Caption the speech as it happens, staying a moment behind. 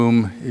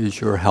Whom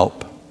is your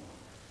help?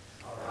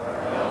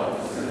 Our help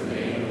is in the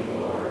name of the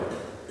Lord,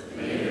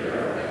 maker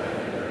of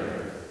heaven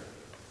and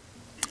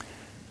earth.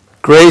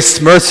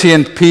 Grace, mercy,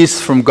 and peace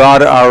from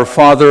God our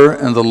Father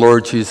and the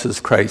Lord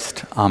Jesus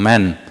Christ.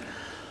 Amen.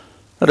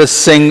 Let us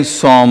sing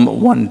Psalm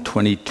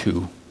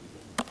 122.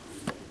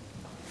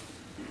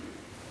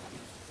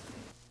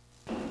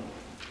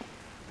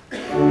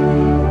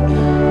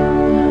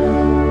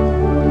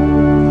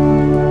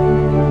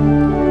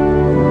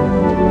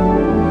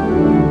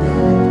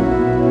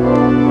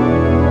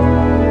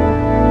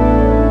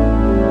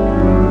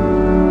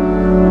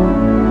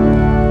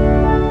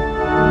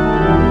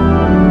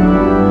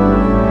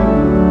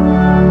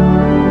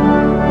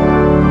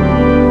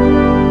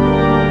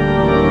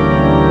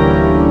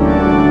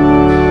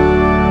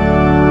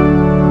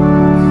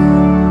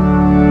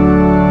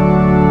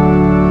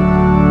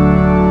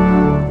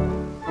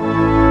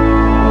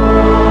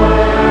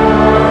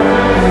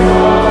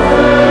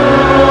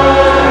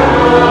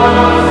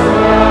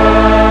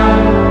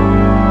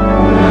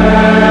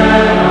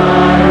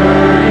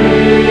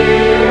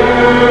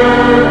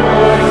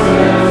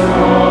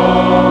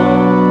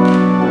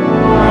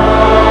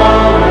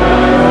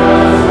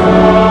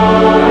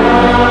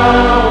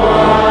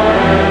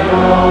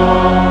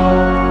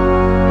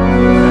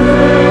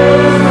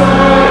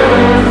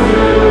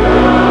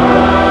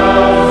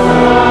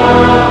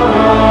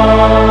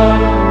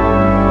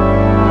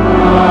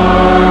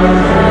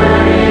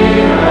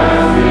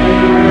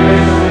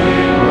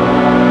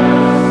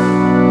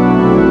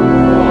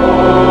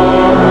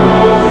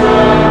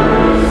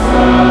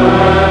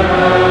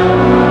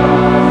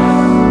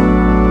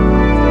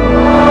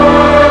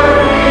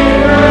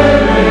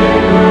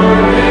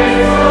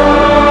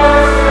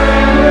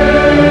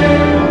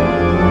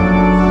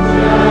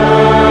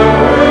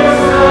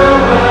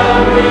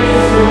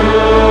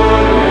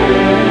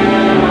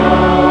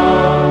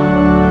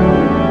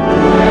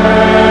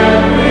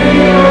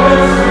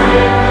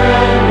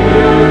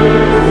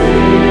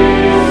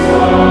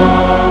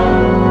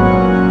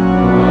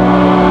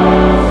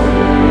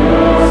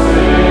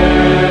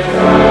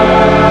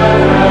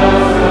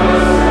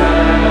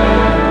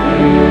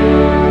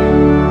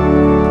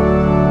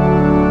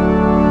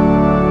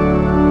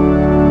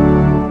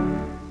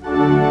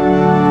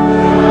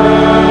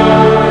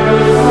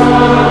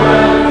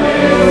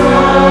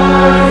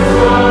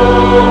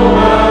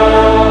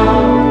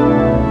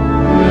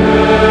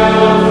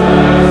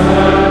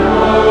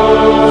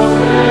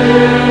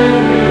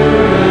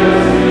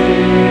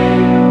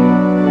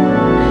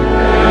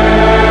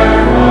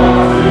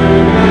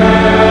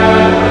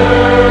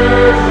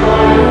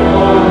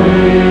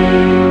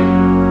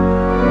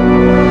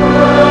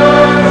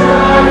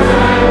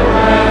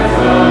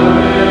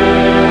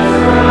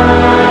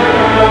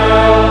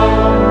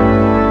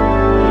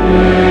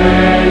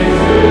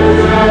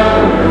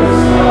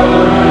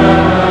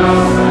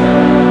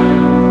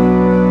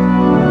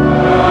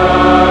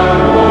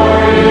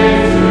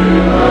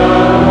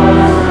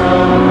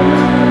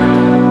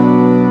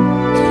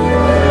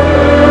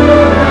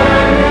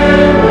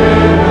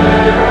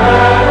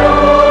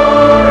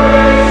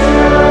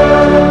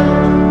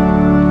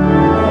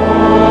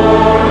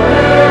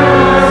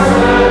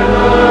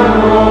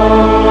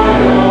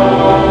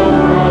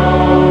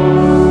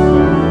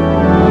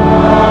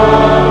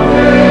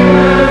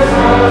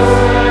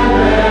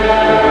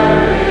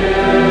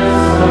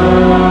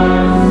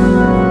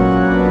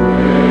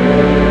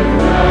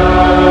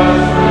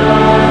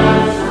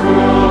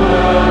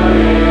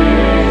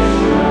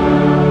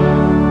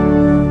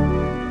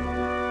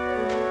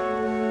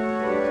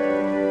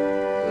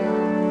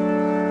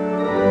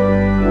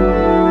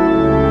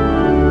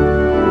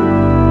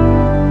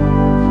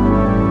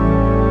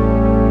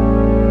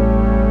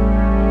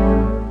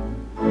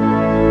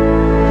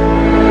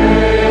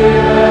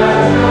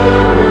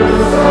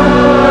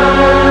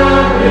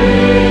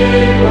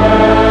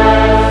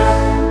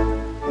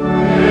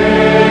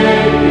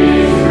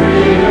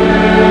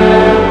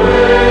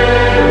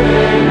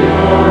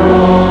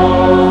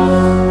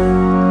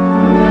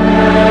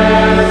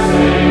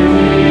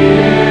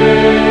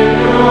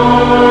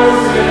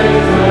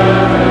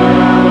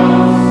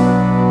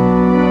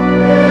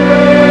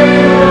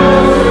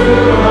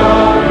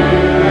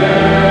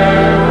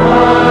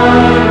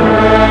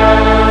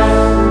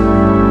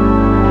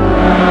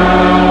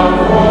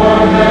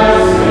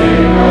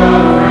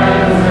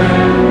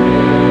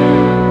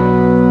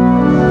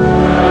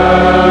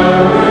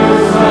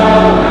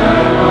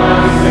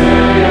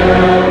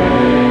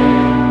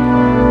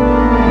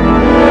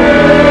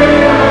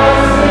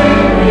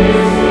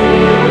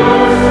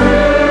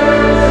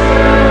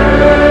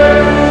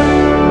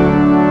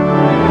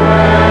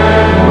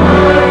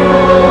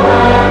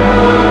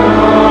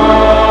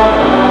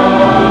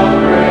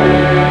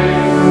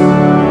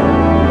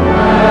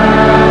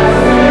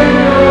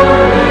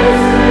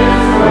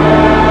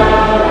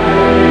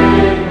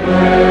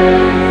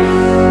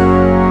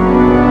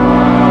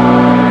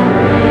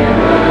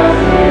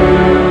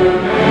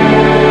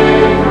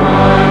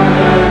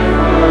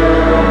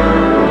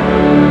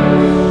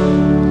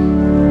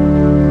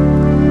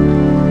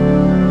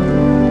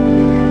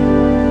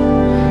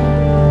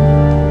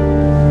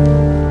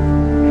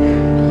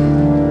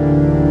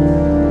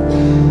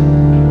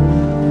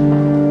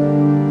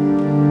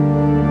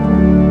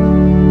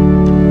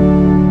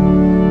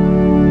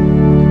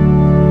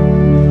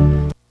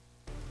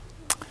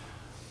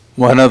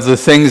 One of the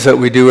things that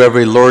we do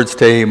every Lord's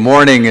Day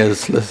morning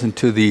is listen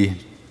to the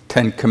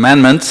 10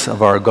 Commandments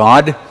of our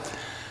God,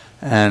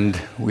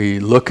 and we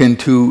look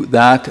into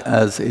that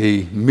as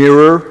a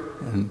mirror,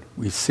 and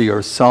we see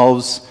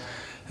ourselves,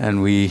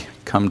 and we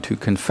come to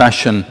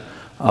confession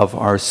of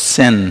our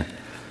sin.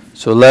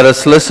 So let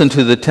us listen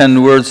to the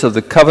 10 words of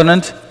the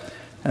covenant,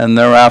 and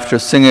thereafter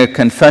sing a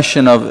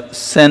confession of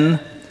sin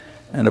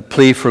and a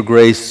plea for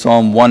grace,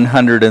 Psalm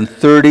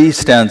 130,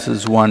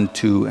 stanzas 1,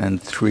 2, and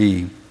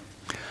 3.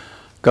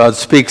 God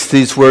speaks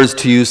these words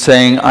to you,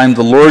 saying, I'm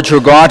the Lord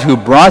your God who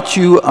brought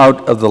you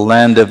out of the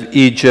land of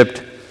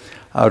Egypt,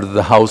 out of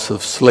the house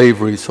of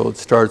slavery. So it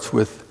starts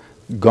with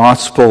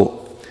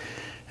gospel.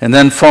 And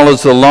then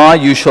follows the law,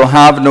 you shall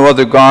have no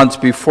other gods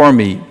before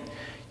me.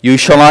 You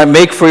shall not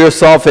make for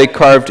yourself a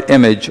carved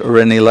image or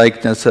any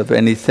likeness of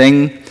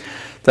anything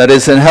that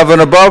is in heaven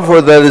above, or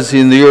that is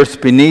in the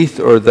earth beneath,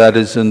 or that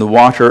is in the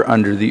water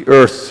under the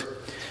earth.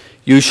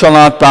 You shall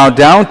not bow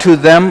down to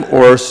them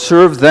or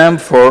serve them,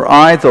 for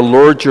I, the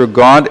Lord your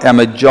God, am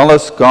a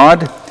jealous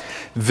God,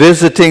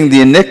 visiting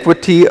the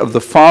iniquity of the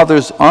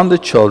fathers on the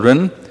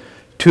children,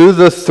 to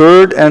the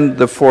third and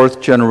the fourth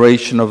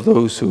generation of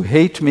those who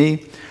hate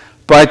me,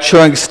 but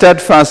showing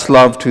steadfast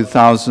love to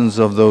thousands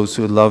of those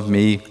who love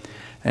me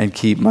and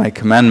keep my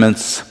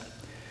commandments.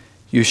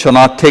 You shall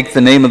not take the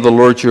name of the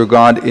Lord your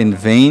God in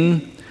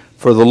vain,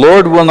 for the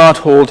Lord will not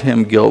hold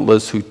him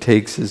guiltless who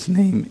takes his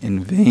name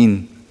in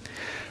vain.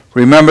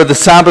 Remember the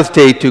Sabbath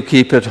day to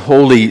keep it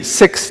holy.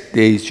 6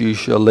 days you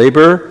shall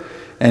labor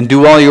and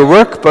do all your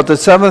work, but the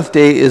seventh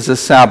day is a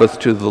Sabbath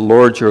to the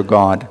Lord your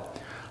God.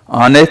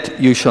 On it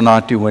you shall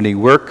not do any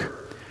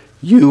work,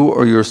 you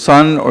or your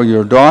son or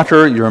your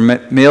daughter, your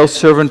male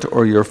servant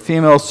or your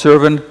female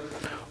servant,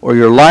 or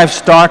your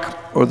livestock,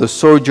 or the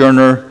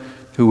sojourner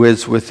who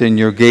is within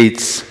your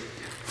gates.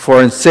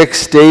 For in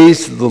 6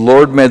 days the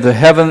Lord made the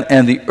heaven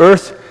and the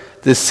earth,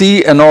 the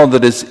sea and all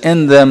that is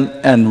in them,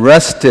 and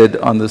rested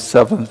on the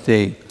seventh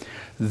day.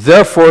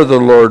 Therefore the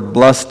Lord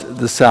blessed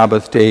the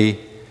Sabbath day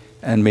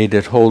and made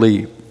it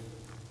holy.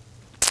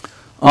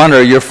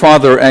 Honor your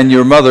father and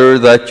your mother,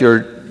 that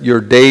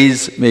your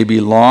days may be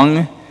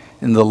long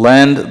in the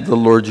land the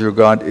Lord your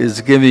God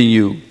is giving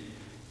you.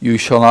 You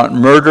shall not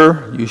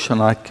murder, you shall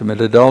not commit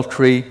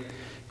adultery,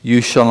 you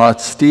shall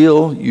not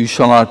steal, you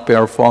shall not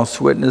bear false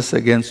witness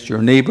against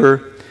your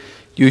neighbor,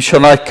 you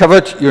shall not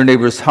covet your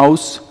neighbor's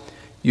house,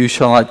 you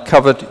shall not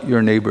covet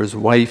your neighbor's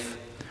wife,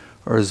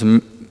 or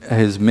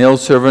his male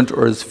servant,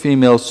 or his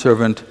female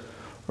servant,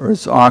 or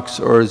his ox,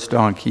 or his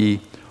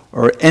donkey,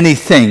 or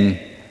anything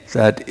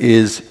that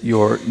is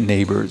your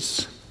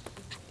neighbor's.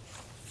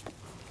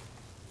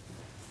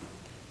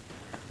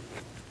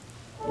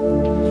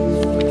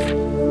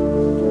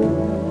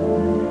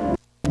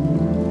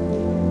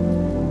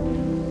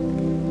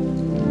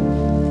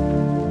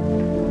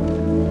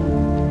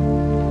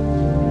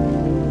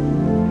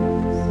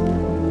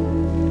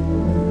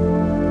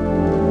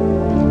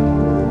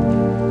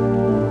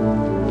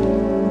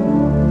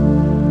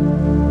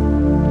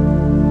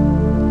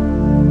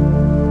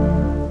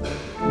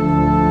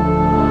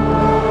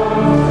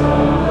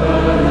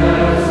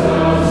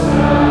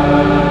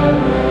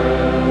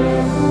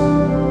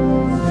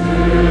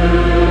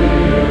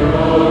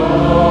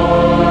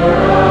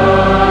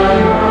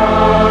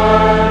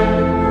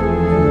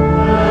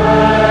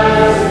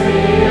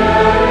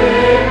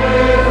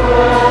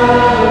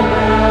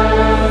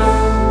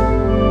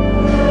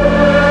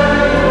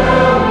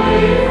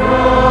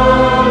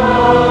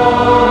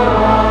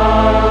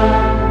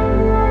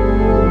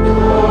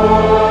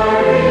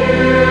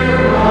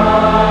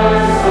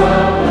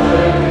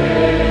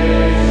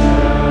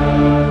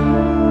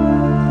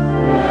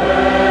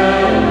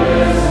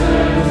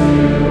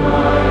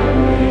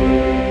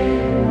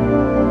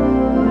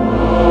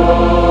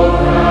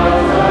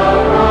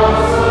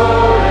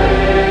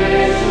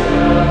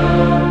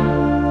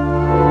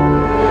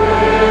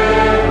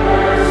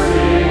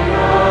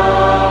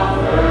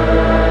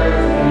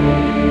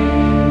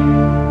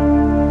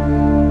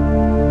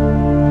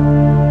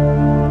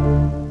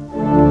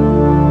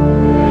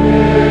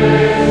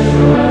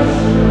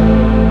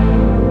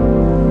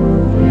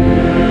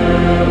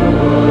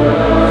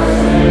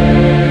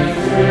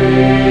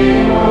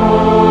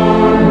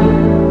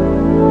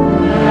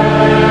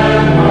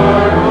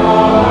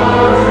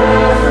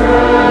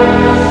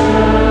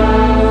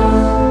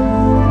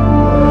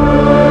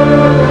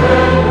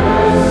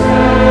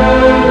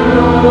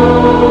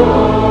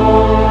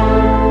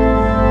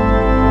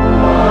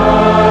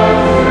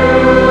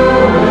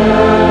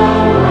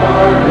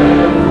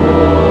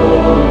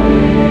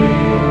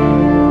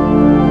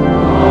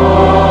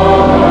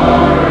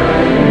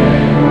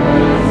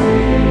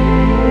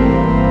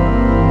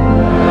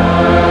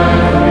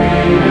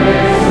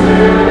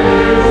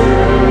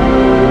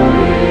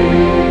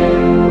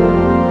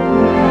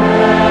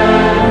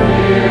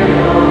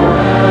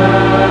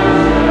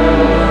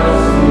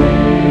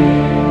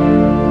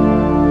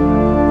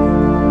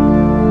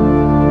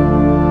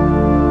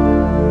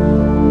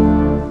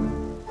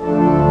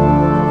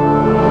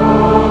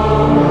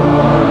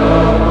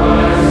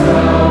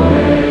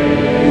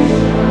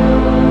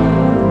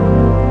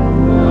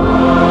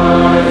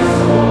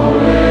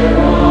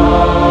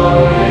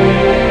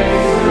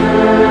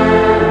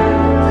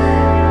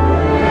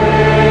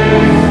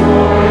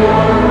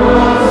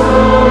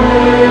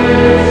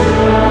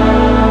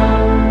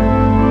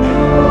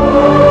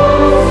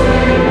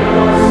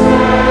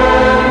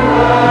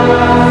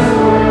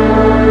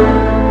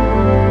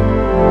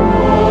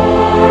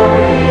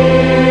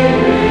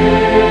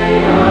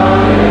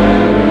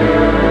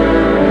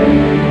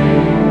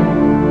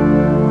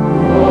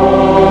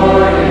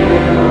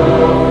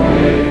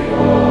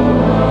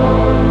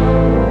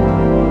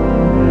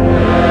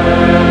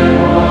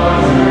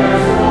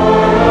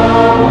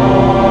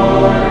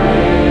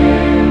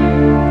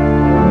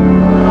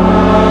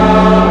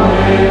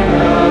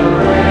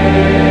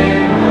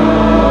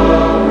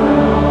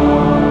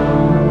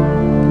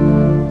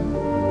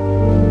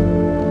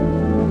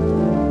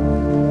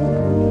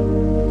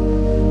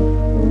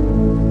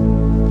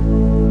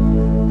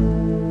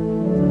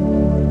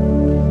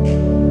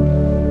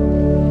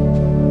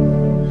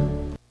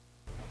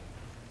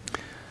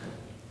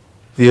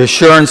 The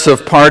assurance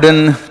of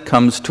pardon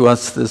comes to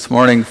us this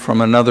morning from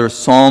another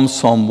psalm,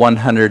 Psalm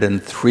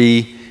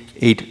 103,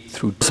 8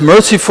 through 10.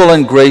 Merciful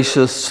and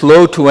gracious,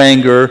 slow to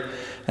anger,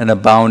 and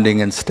abounding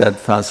in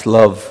steadfast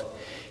love.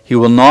 He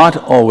will not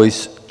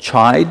always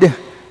chide,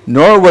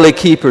 nor will he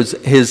keep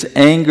his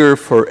anger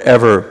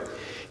forever.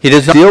 He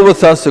does not deal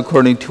with us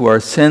according to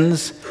our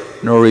sins,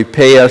 nor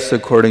repay us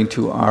according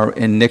to our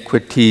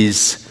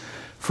iniquities.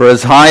 For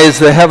as high as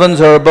the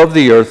heavens are above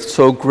the earth,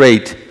 so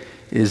great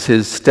is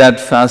his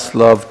steadfast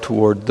love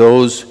toward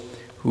those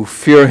who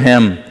fear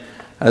him.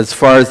 As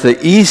far as the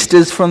east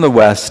is from the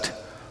west,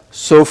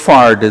 so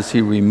far does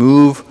he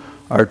remove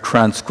our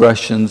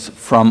transgressions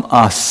from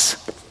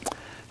us.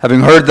 Having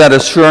heard that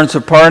assurance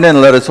of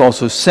pardon, let us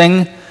also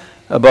sing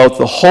about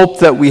the hope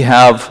that we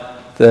have,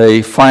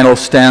 the final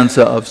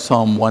stanza of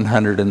Psalm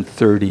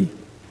 130.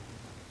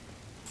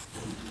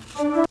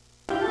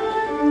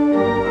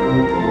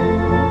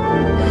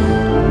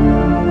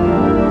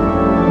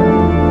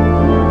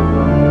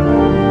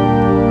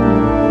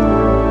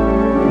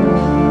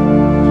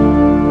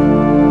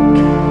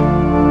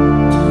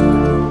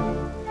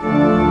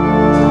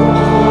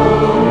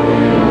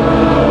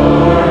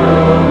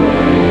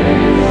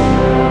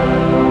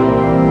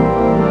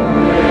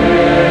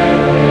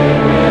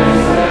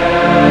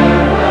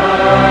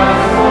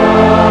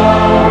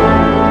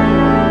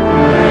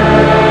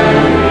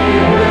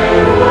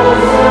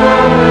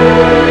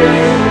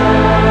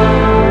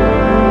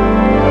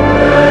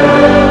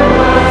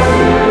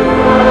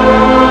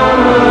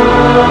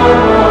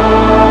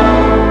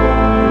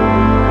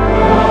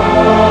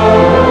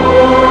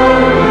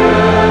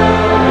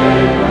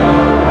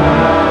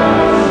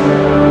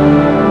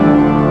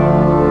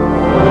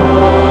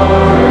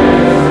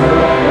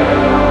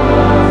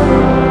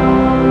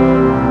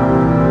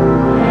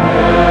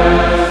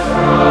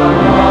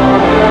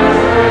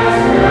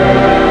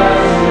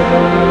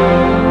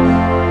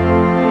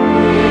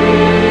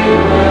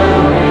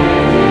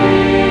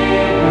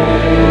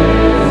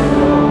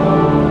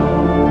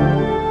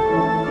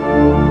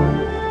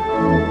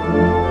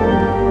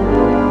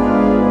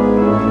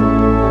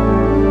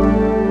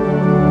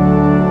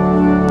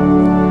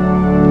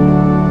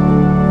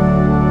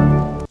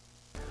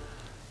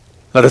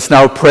 Let us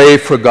now pray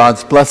for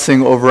God's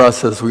blessing over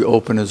us as we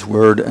open his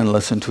word and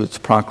listen to its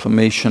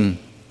proclamation.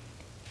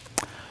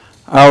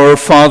 Our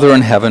Father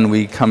in heaven,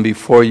 we come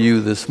before you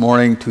this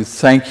morning to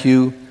thank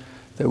you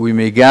that we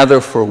may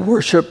gather for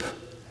worship.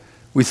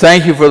 We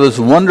thank you for this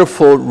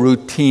wonderful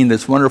routine,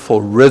 this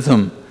wonderful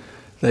rhythm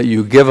that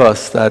you give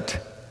us, that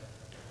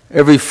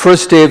every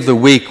first day of the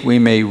week we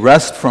may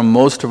rest from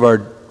most of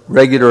our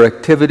regular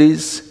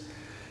activities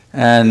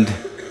and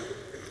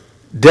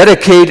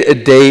dedicate a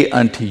day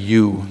unto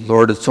you.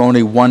 Lord, it's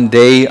only one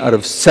day out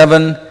of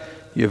 7.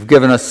 You've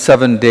given us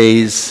 7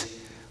 days,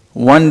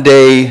 one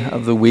day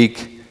of the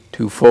week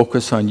to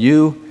focus on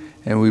you,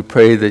 and we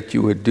pray that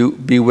you would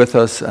be with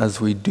us as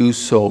we do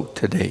so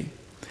today.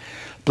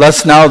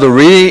 Bless now the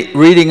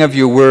reading of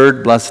your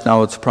word, bless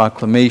now its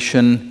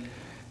proclamation,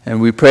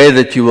 and we pray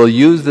that you will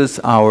use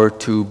this hour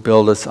to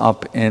build us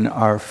up in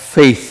our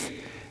faith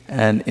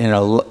and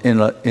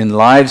in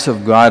lives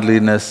of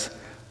godliness,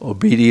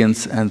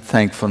 obedience, and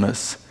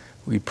thankfulness.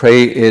 We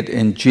pray it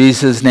in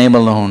Jesus' name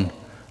alone.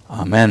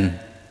 Amen.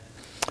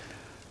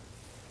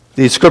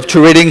 The scripture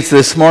readings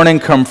this morning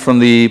come from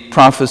the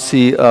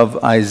prophecy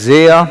of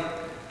Isaiah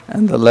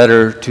and the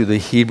letter to the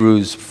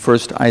Hebrews.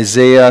 First,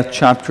 Isaiah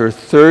chapter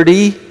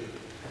 30,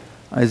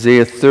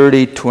 Isaiah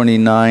 30,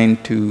 29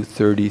 to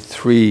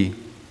 33.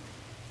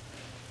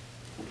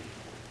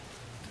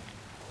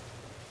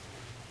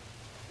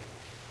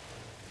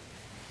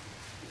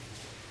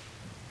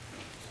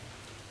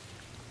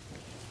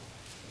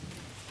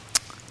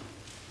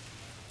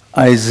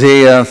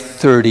 Isaiah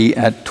 30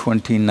 at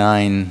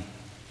 29.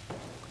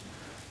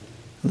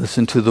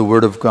 Listen to the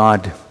word of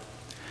God.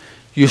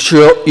 You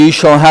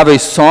shall have a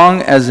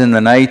song as in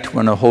the night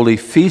when a holy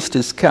feast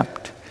is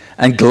kept,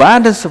 and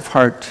gladness of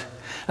heart,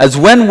 as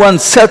when one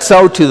sets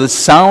out to the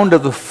sound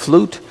of the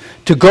flute,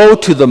 to go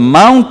to the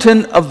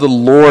mountain of the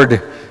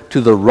Lord, to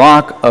the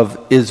rock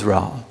of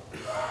Israel.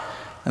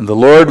 And the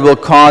Lord will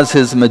cause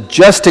his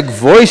majestic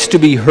voice to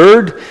be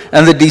heard,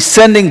 and the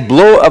descending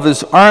blow of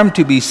his arm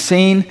to be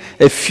seen,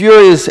 a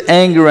furious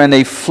anger and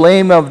a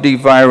flame of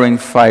devouring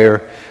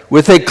fire,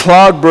 with a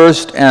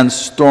cloudburst and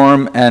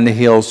storm and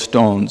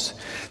hailstones.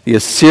 The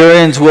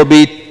Assyrians will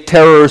be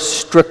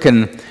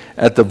terror-stricken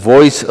at the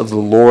voice of the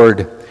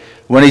Lord,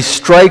 when he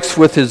strikes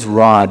with his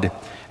rod,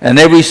 and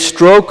every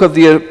stroke of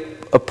the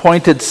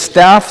appointed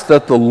staff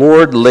that the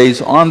Lord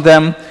lays on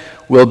them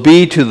will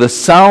be to the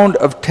sound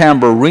of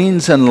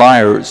tambourines and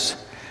lyres.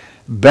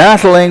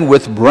 Battling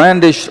with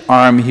brandished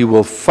arm, he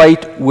will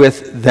fight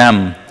with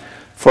them.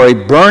 For a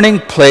burning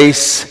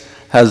place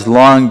has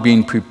long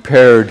been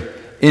prepared.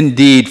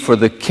 Indeed, for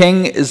the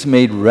king is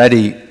made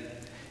ready.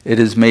 It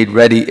is made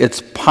ready,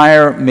 its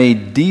pyre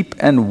made deep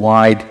and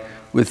wide,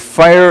 with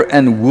fire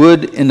and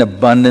wood in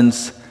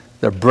abundance,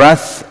 the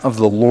breath of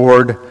the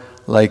Lord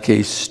like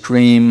a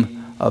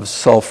stream of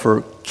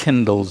sulfur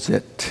kindles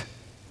it.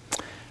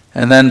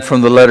 And then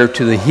from the letter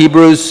to the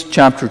Hebrews,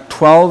 chapter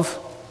 12,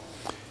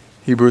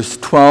 Hebrews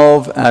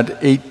 12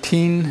 at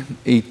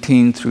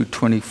 18 through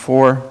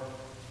 24,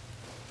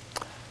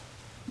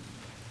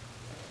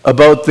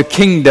 about the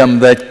kingdom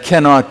that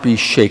cannot be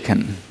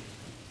shaken.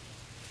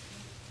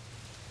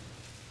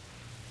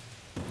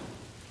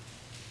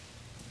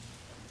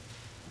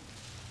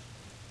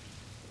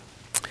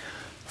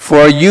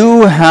 For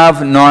you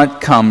have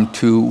not come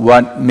to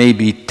what may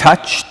be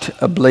touched,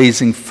 a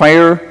blazing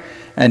fire,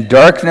 and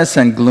darkness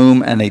and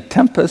gloom and a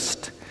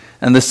tempest,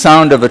 and the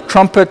sound of a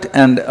trumpet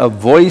and a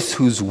voice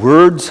whose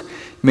words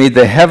made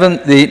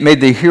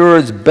the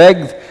hearers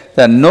beg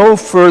that no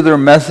further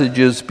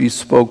messages be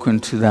spoken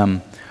to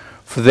them.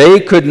 For they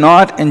could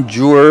not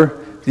endure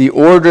the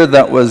order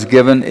that was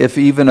given, if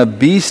even a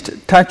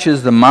beast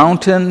touches the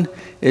mountain,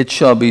 it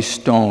shall be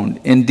stoned.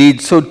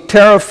 Indeed, so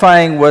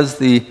terrifying was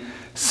the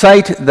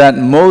sight that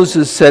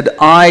Moses said,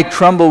 I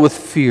tremble with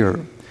fear.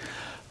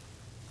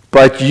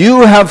 But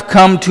you have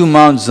come to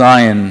Mount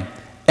Zion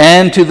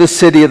and to the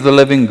city of the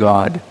living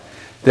God,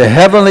 the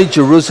heavenly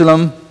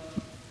Jerusalem,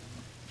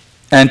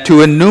 and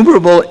to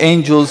innumerable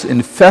angels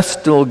in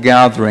festal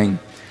gathering,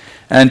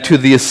 and to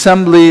the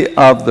assembly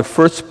of the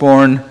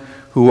firstborn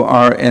who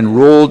are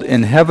enrolled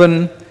in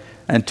heaven,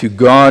 and to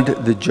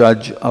God the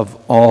judge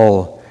of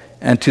all,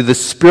 and to the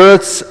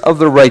spirits of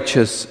the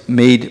righteous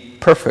made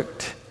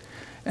perfect,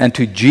 and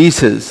to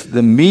Jesus,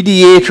 the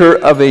mediator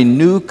of a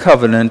new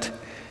covenant,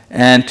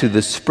 and to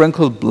the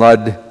sprinkled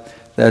blood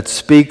that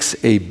speaks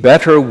a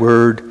better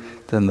word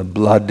than the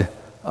blood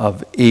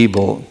of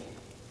Abel.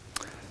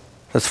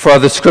 As for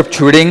the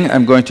scripture reading,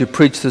 I'm going to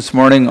preach this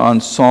morning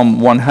on Psalm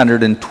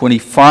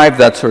 125.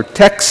 That's our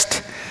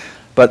text.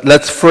 But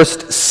let's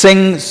first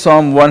sing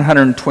Psalm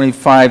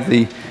 125,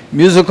 the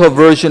musical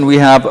version we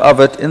have of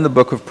it in the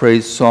Book of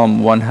Praise,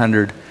 Psalm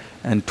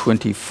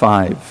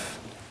 125.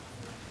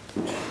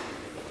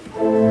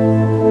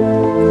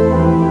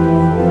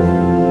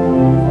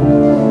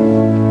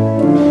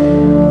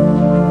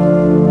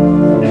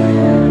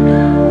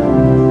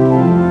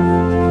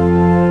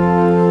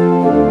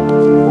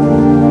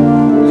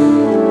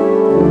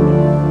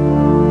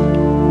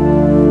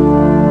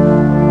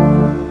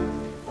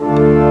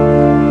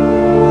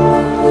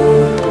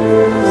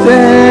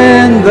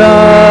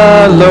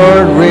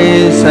 Lord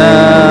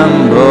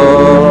resemble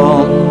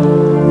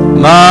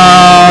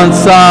Mount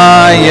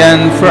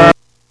Zion firm. For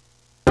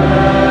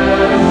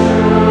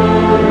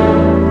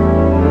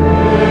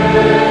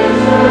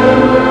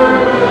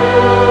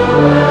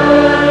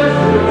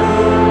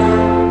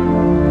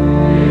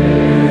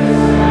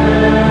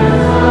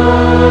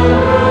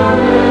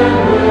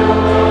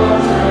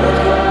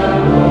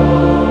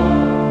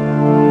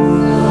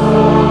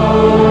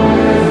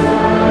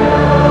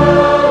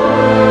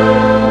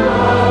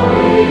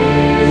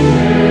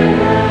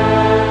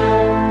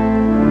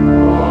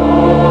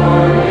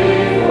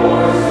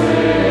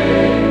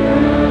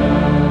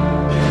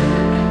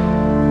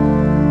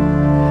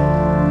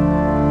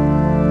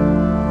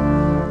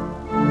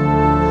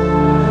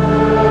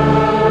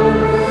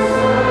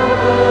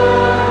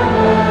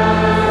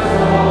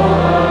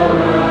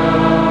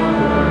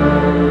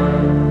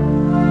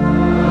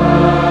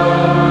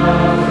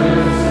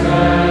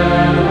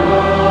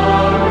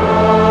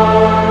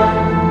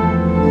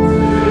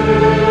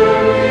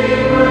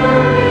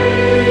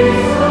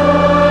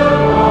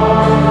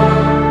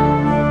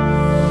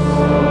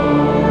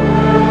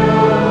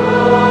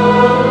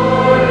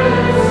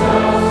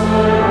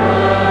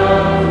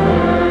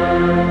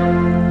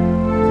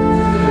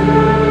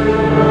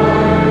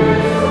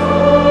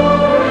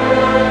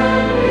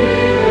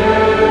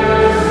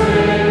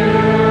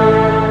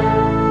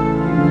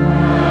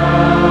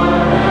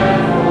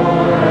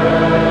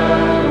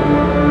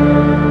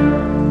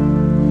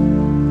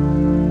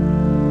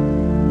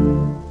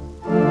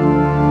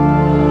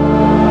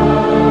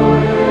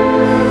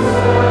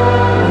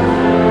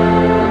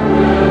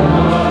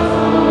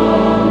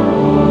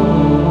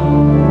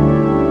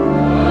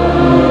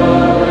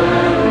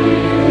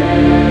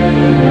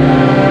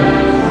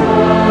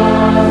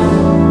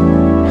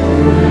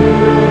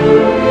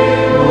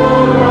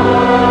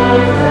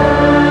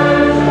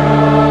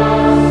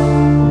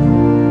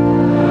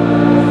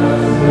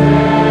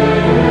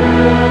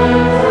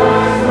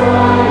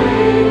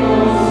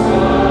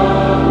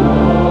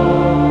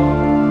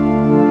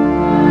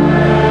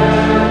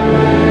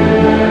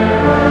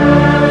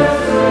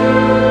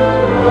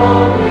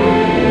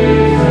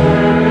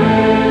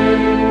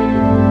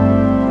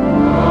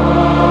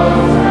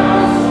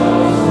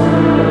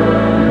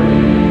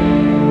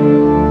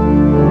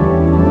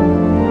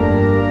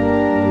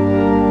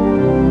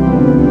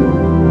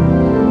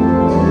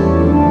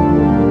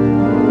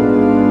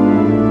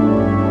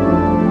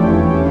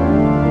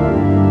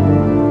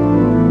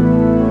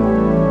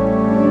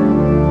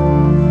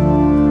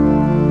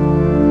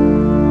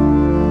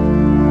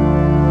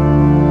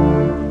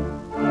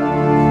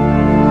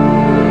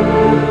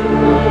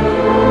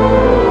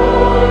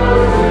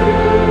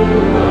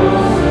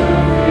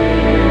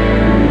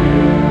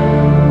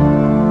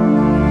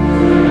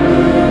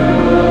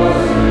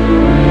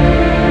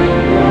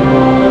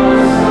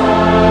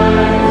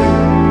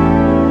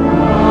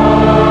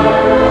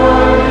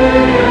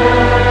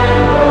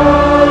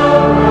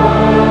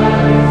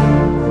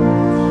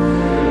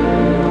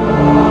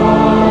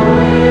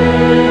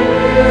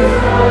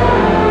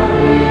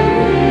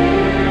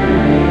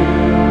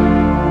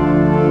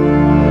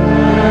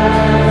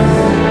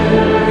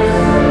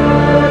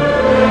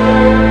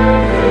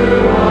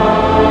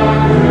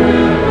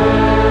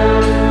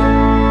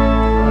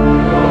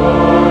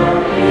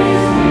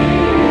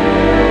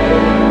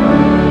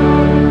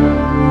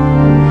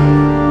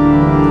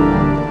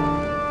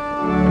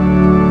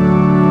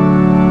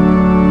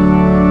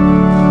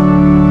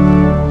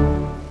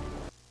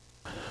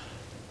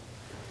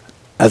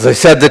As I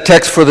said, the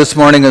text for this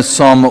morning is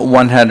Psalm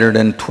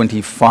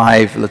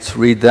 125. Let's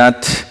read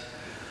that.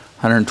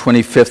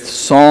 125th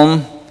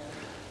Psalm,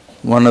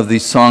 one of the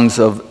songs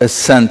of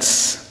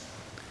ascents.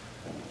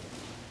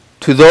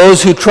 To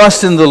those who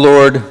trust in the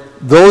Lord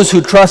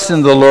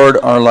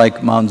are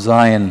like Mount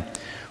Zion,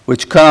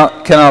 which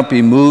cannot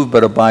be moved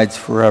but abides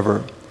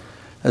forever.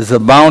 As the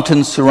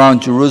mountains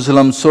surround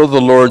Jerusalem, so the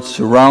Lord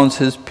surrounds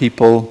his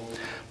people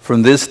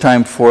from this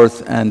time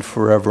forth and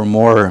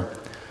forevermore.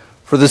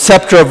 For the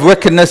scepter of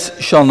wickedness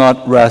shall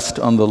not rest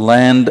on the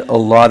land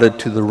allotted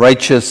to the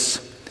righteous,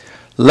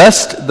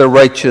 lest the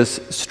righteous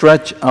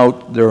stretch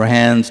out their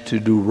hands to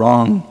do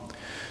wrong.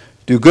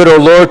 Do good, O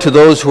Lord, to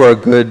those who are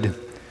good,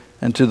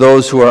 and to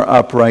those who are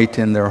upright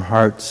in their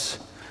hearts.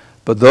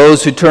 But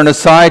those who turn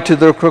aside to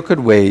their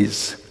crooked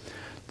ways,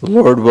 the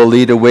Lord will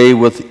lead away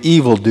with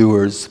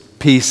evildoers.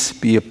 Peace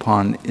be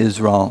upon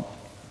Israel.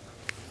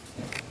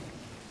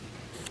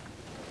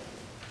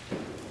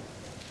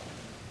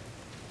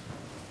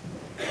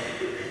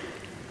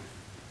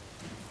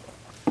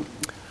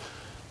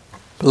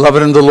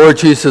 Beloved in the Lord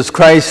Jesus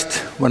Christ,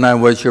 when I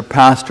was your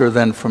pastor,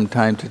 then from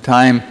time to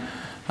time,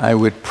 I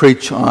would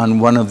preach on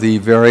one of the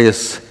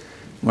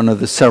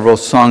several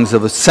songs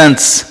of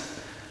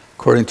ascents.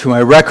 According to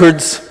my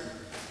records,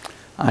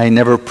 I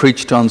never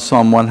preached on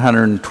Psalm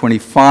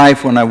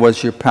 125 when I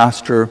was your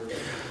pastor.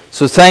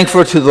 So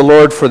thankful to the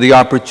Lord for the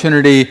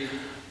opportunity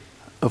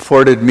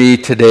afforded me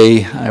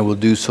today. I will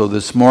do so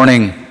this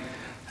morning.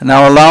 And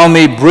now allow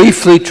me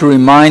briefly to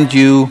remind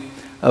you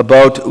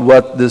about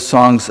what the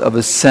songs of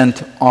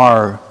ascent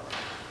are.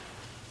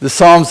 The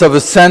Psalms of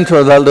Ascent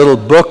are that little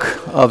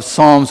book of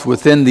Psalms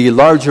within the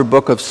larger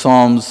book of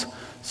Psalms,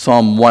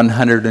 Psalm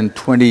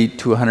 120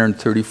 to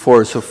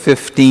 134, so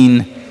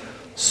 15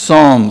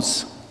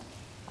 Psalms.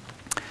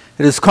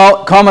 It is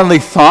commonly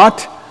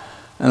thought,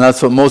 and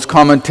that's what most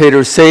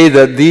commentators say,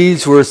 that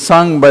these were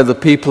sung by the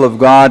people of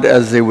God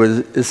as they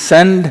would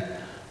ascend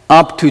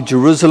up to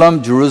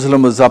Jerusalem.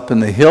 Jerusalem was up in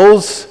the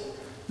hills,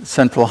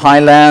 central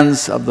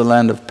highlands of the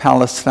land of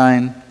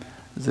Palestine,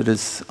 as it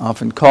is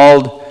often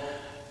called.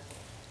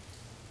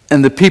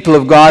 And the people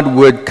of God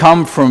would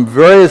come from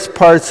various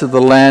parts of the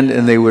land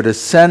and they would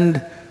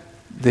ascend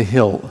the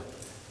hill.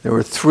 There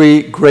were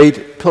 3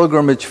 great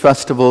pilgrimage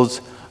festivals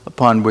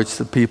upon which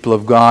the people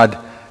of God,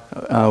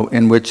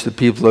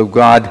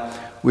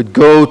 would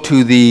go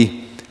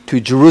to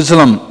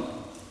Jerusalem.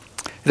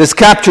 It is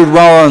captured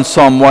well in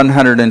Psalm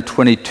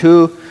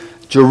 122.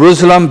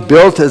 Jerusalem,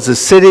 built as a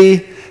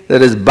city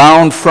that is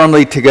bound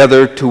firmly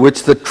together, to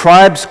which the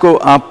tribes go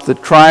up, the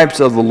tribes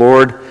of the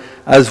Lord,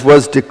 as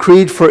was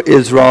decreed for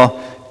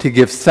Israel, to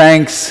give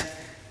thanks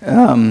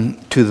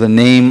to the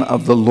name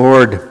of the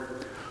Lord.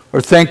 Or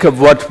think of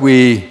what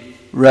we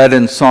read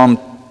in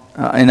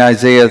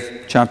Isaiah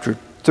chapter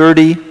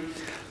 30.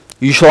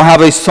 You shall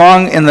have a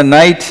song in the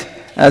night,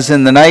 as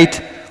in the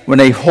night when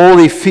a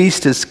holy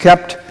feast is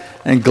kept,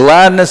 and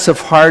gladness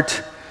of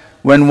heart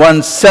when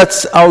one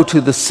sets out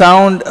to the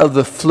sound of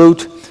the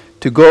flute,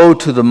 to go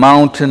to the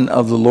mountain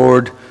of the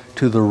Lord,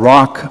 to the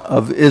rock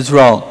of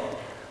Israel.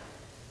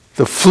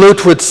 The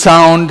flute would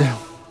sound,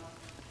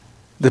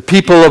 the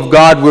people of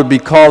God would be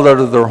called out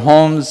of their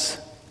homes,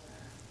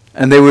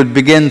 and they would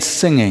begin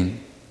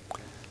singing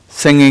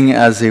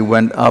as they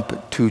went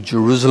up to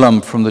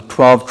Jerusalem from the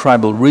 12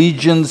 tribal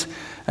regions,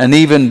 and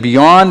even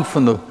beyond,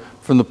 from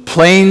the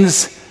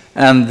plains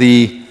and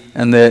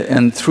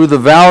through the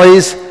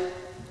valleys,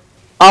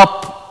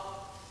 up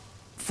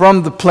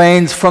from the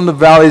plains, from the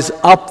valleys,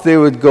 up they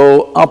would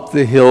go, up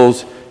the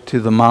hills to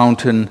the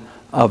mountain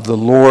of the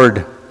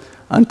Lord,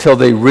 until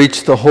they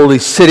reached the holy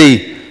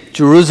city,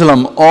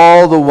 Jerusalem,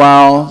 all the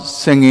while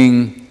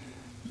singing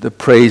the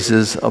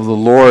praises of the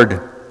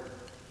Lord.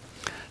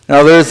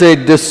 Now there's a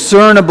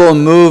discernible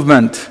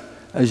movement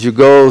as you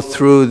go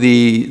through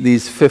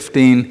these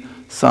 15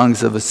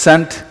 songs of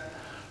ascent.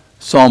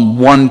 Psalm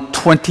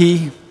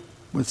 120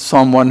 with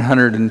Psalm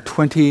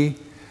 120.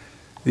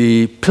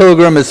 The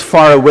pilgrim is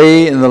far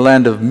away in the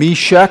land of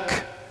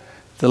Meshech,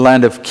 the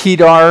land of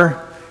Kedar.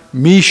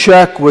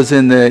 Meshech was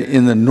in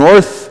the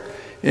north,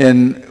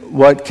 in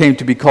what came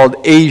to be called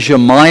Asia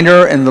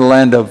Minor, in the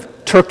land of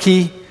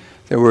Turkey.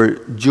 There were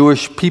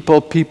Jewish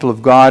people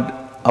of God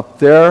up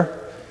there.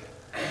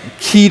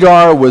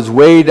 Kedar was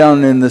way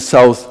down in the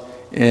south,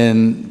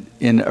 in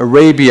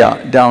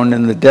Arabia, down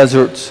in the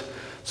deserts.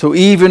 So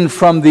even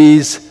from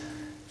these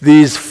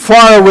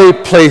faraway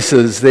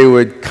places, they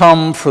would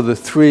come for the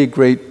 3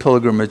 great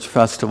pilgrimage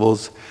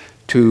festivals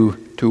to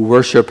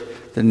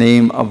worship the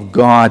name of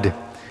God.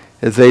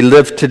 As they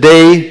live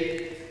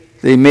today,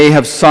 they may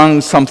have sung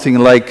something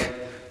like,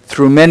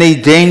 "Through many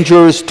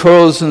dangers,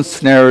 toils, and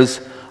snares,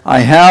 I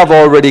have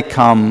already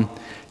come.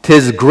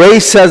 'Tis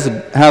grace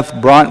hath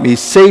brought me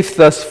safe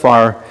thus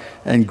far,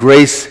 and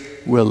grace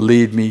will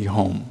lead me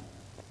home."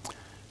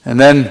 And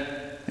then,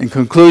 in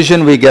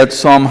conclusion, we get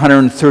Psalm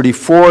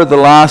 134, the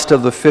last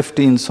of the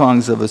 15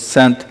 songs of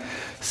ascent,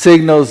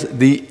 signals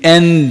the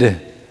end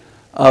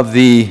of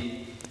the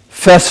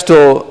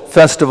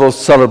festival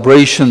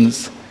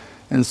celebrations.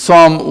 In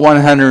Psalm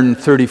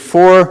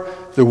 134,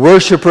 the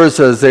worshipers,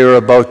 as they are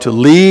about to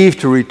leave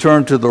to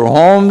return to their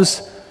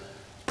homes,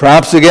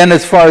 perhaps again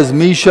as far as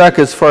Meshach,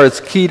 as far as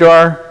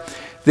Kedar,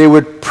 they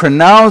would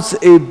pronounce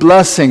a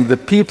blessing. The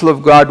people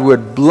of God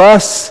would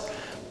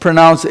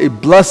pronounce a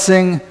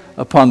blessing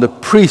upon the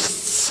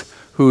priests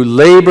who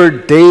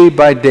labored day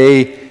by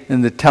day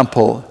in the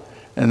temple.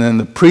 And then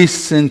the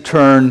priests in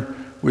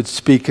turn would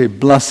speak a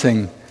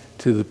blessing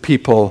to the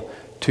people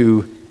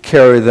to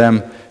carry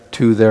them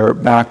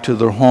back to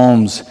their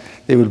homes.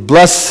 They would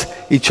bless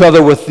each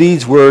other with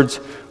these words,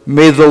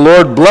 "May the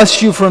Lord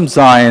bless you from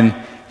Zion,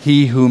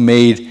 he who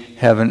made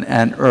heaven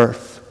and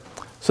earth."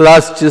 So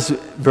that's just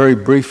very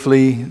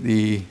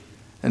briefly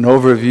an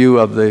overview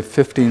of the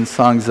 15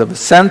 songs of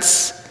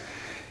ascents.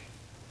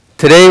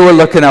 Today we're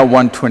looking at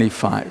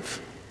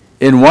 125.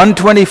 In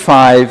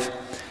 125,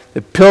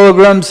 the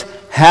pilgrims,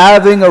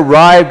 having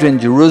arrived in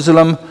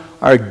Jerusalem,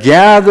 are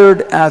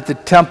gathered at the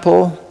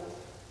temple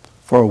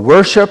for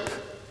worship.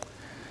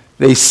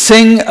 They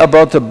sing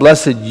about the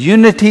blessed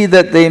unity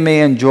that they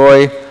may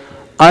enjoy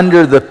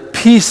under the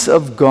peace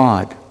of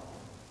God,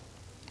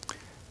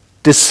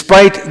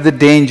 despite the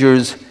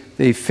dangers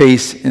they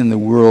face in the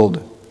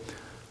world.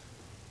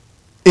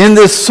 In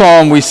this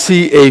psalm, we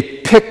see a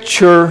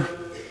picture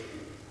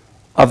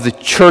of the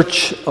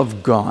church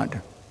of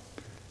God.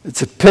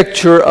 It's a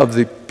picture of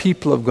the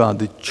people of God,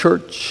 the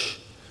church,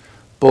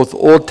 both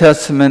Old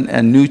Testament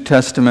and New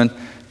Testament,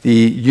 the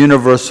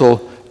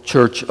universal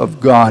church of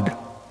God.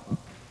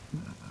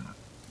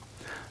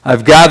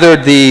 I've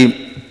gathered the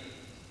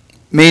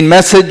main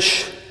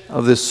message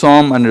of this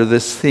psalm under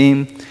this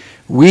theme.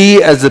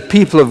 We, as the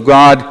people of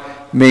God,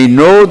 may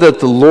know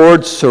that the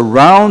Lord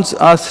surrounds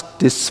us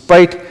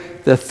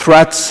despite the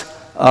threats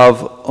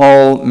of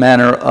all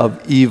manner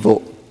of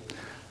evil.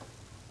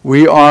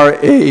 We are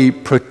a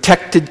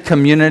protected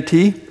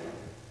community.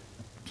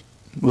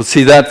 We'll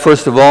see that,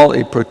 first of all,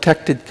 a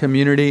protected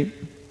community.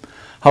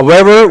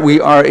 However,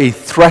 we are a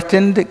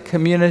threatened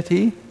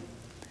community.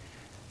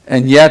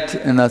 And yet,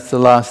 and that's the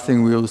last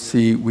thing we will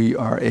see, we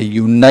are a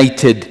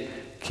united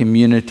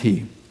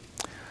community.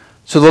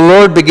 So the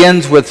Lord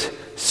begins with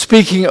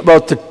speaking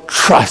about the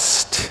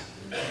trust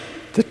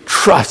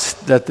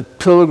that the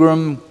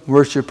pilgrim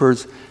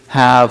worshipers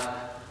have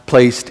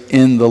placed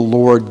in the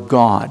Lord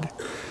God.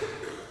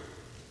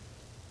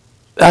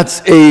 That's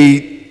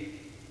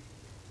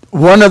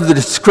one of the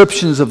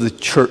descriptions of the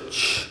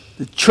church.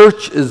 The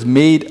church is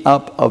made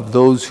up of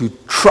those who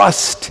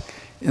trust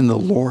in the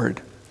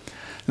Lord.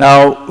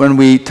 Now, when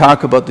we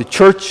talk about the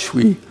church,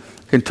 we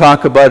can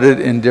talk about it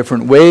in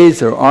different ways.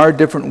 There are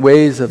different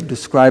ways of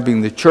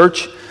describing the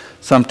church.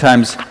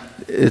 Sometimes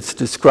it's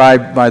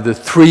described by the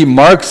 3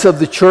 marks of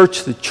the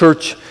church. The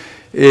church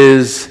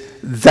is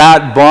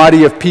that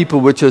body of people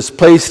which has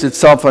placed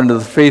itself under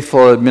the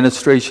faithful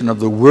administration of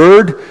the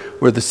Word,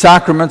 where the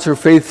sacraments are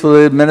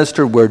faithfully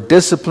administered, where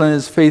discipline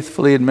is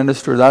faithfully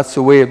administered. That's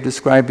the way of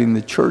describing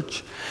the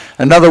church.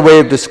 Another way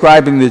of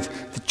describing the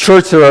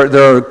church,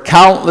 there are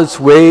countless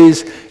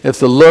ways.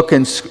 If you look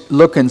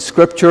in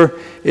Scripture,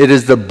 it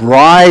is the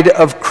bride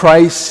of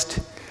Christ.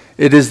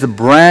 It is the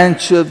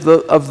branch of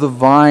the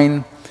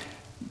vine.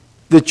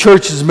 The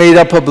church is made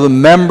up of the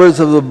members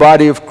of the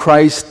body of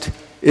Christ.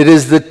 It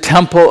is the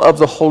temple of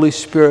the Holy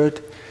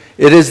Spirit.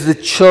 It is the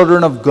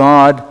children of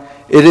God.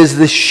 It is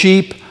the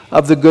sheep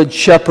of the Good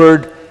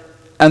Shepherd.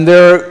 And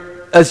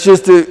that's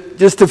just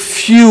a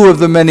few of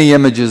the many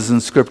images in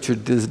Scripture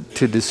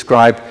to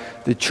describe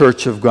the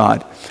church of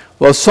God.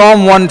 Well,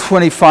 Psalm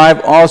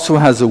 125 also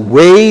has a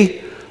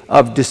way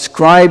of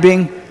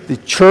describing the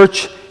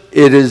church.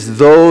 It is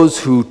those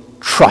who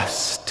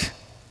trust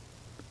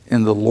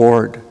in the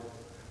Lord.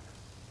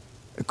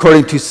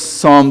 According to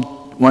Psalm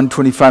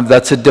 125,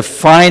 that's a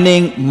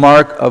defining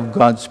mark of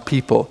God's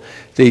people.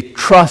 They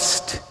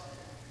trust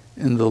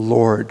in the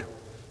Lord.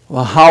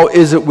 Well, how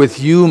is it with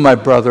you, my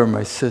brother,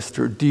 my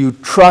sister? Do you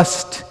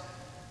trust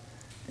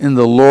in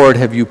the Lord?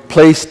 Have you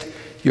placed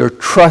your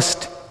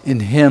trust in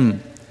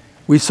Him?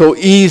 We so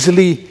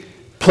easily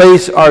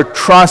place our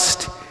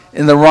trust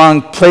in the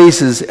wrong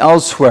places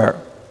elsewhere.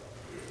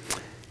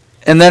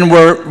 And then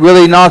we're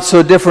really not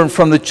so different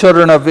from the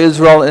children of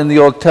Israel in the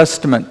Old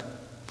Testament.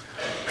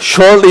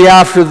 Shortly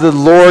after the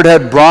Lord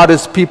had brought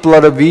His people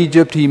out of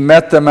Egypt, He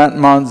met them at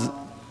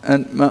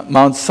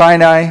Mount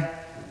Sinai.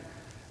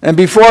 And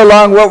before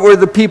long, what were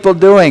the people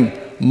doing?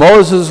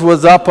 Moses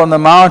was up on the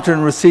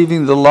mountain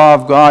receiving the law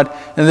of God,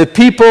 and the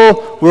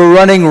people were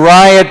running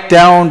riot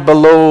down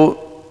below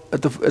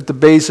at the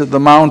base of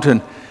the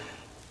mountain,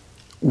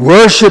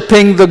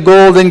 worshiping the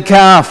golden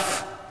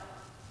calf.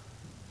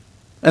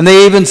 And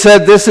they even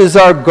said, "This is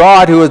our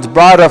God who has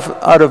brought us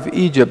out of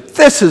Egypt.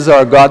 This is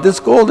our God, this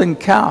golden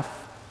calf."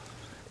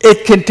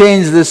 It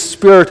contains the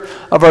Spirit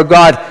of our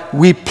God.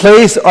 We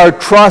place our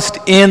trust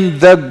in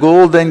the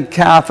golden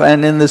calf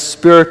and in the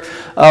Spirit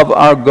of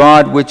our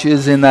God, which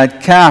is in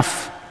that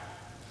calf.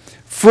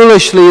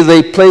 Foolishly,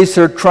 they place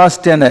their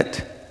trust in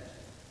it.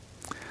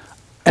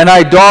 And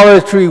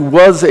idolatry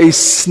was a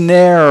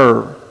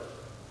snare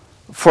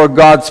for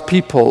God's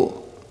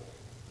people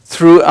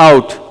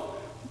throughout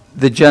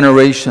the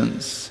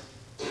generations,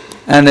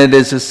 and it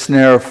is a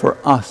snare for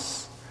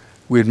us.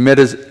 We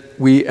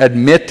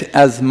admit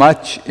as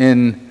much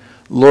in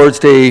Lord's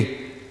Day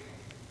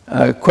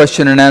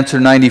question and answer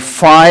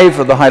 95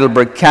 of the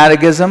Heidelberg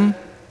Catechism,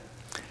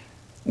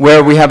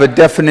 where we have a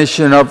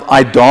definition of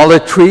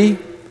idolatry.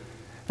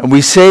 And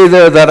we say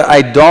there that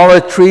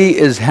idolatry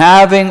is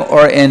having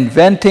or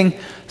inventing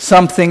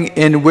something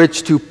in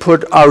which to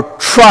put our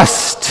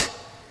trust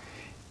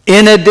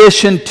in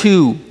addition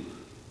to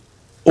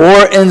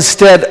or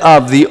instead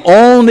of the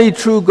only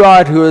true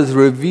God who has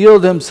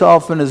revealed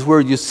himself in his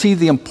word. You see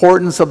the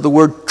importance of the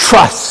word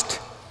trust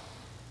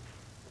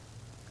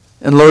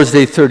in Lord's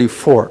Day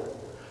 34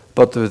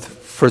 about the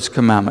first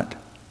commandment.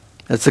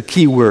 That's a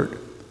key word.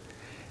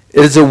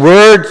 It is a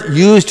word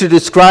used to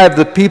describe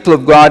the people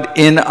of God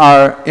in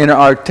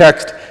our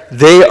text.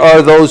 They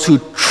are those who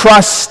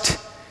trust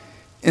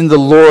in the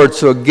Lord.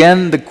 So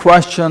again, the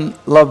question,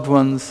 loved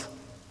ones,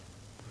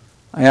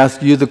 I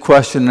ask you the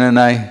question and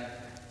I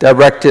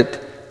direct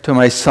it to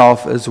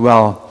myself as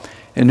well.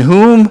 In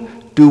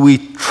whom do we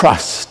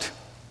trust?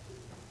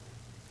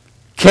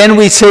 Can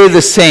we say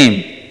the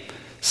same?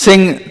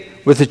 Sing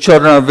with the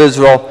children of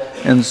Israel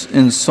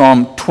in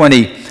Psalm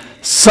 20.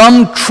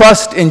 Some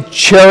trust in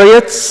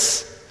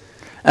chariots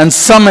and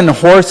some in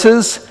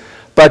horses,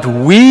 but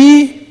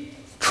we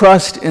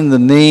trust in the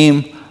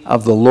name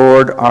of the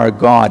Lord our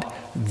God.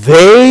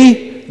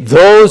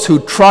 Those who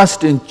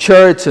trust in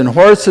chariots and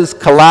horses,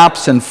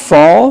 collapse and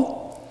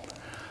fall,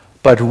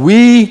 but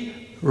we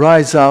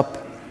rise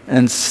up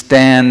and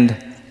stand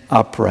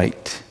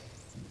upright.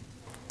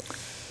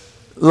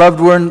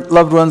 Loved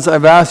ones,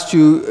 I've asked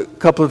you a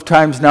couple of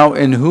times now,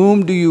 in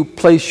whom do you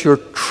place your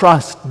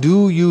trust?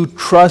 Do you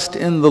trust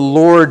in the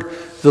Lord?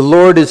 The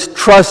Lord is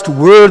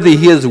trustworthy.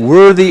 He is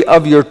worthy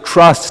of your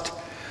trust.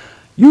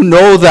 You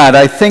know that.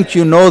 I think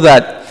you know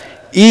that.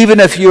 Even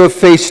if you have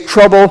faced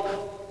trouble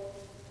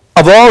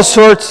of all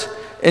sorts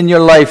in your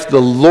life, the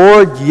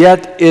Lord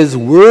yet is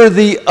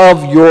worthy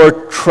of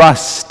your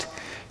trust.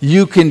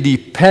 You can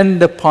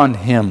depend upon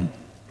him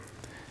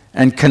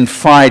and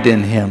confide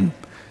in him.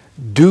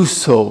 Do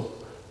so,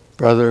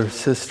 brother,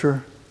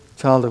 sister,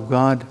 child of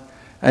God,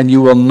 and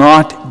you will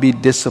not be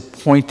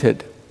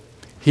disappointed.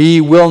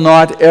 He will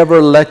not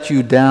ever let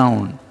you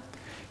down.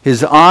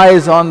 His eye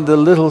is on the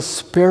little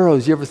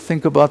sparrows. You ever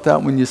think about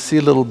that when you see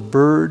a little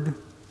bird?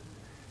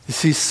 You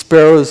see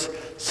sparrows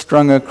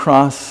strung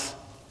across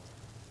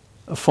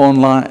a phone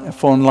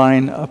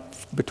line up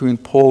between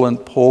pole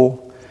and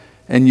pole,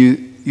 and you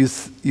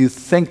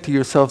think to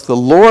yourself, the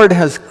Lord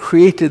has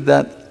created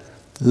that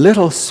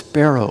little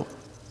sparrow.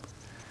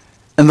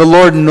 And the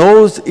Lord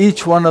knows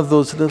each one of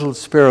those little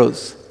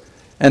sparrows.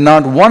 And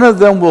not one of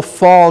them will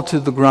fall to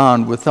the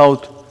ground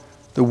without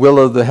the will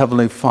of the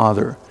Heavenly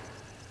Father.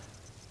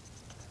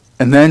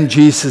 And then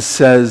Jesus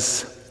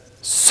says,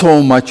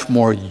 so much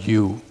more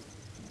you.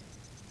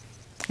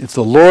 If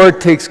the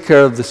Lord takes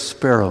care of the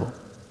sparrow,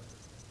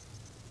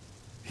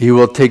 he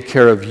will take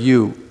care of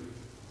you,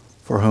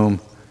 for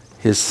whom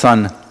his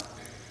Son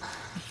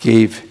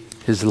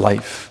gave his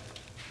life.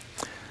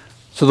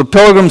 So the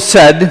pilgrim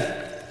said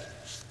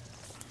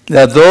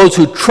that those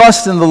who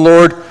trust in the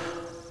Lord,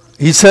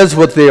 he says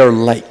what they are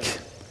like.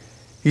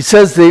 He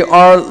says they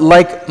are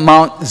like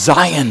Mount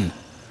Zion,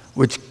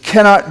 which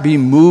cannot be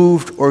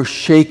moved or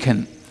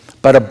shaken,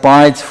 but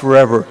abides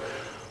forever.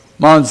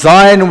 Mount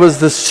Zion was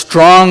the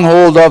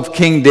stronghold of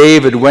King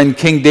David. When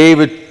King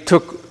David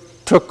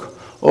took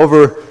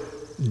over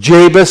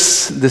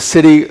Jabus, the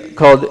city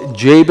called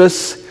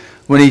Jabus,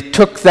 when he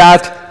took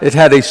that, it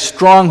had a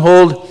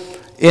stronghold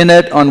in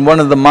it on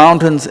one of the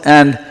mountains,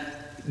 and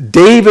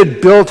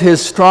David built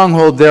his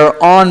stronghold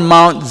there on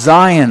Mount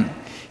Zion.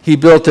 He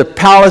built a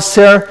palace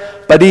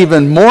there, but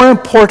even more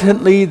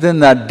importantly than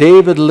that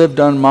David lived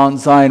on Mount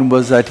Zion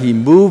was that he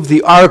moved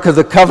the Ark of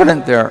the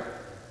Covenant there.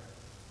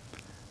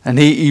 And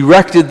he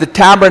erected the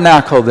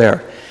tabernacle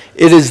there.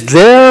 It is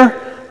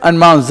there on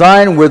Mount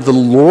Zion where the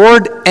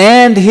Lord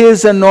and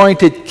his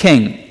anointed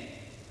king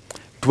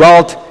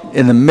dwelt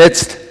in the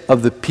midst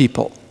of the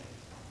people.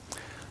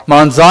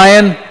 Mount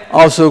Zion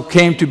also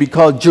came to be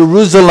called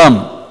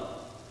Jerusalem,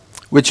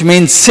 which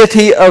means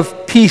city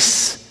of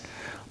peace.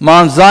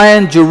 Mount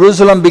Zion,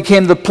 Jerusalem,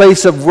 became the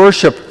place of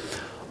worship.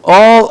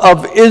 All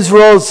of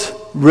Israel's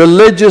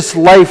religious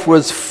life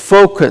was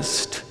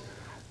focused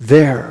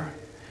there.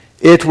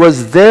 It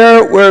was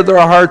there where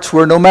their hearts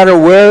were. No matter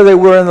where they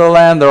were in the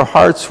land, their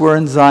hearts were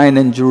in Zion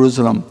and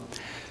Jerusalem.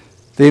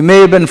 They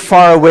may have been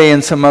far away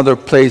in some other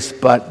place,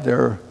 but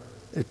their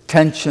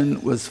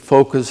attention was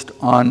focused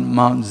on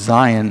Mount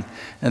Zion.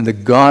 And the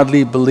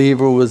godly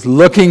believer was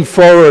looking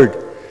forward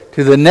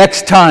to the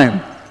next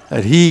time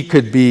that he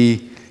could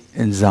be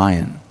in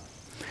Zion.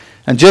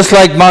 And just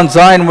like Mount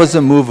Zion was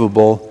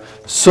immovable,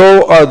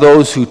 so are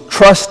those who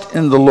trust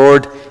in the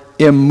Lord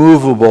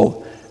immovable.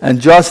 And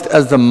just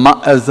as the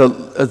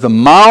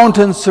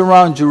mountains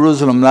surround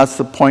Jerusalem, that's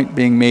the point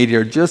being made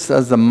here, just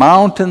as the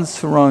mountains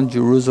surround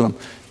Jerusalem,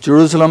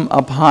 Jerusalem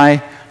up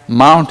high,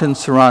 mountains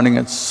surrounding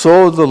it,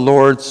 so the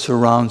Lord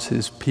surrounds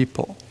his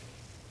people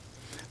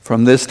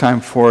from this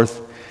time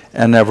forth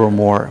and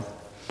evermore.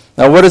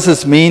 Now, what does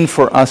this mean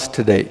for us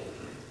today?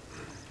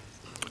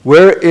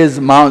 Where is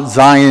Mount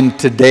Zion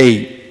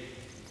today?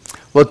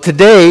 Well,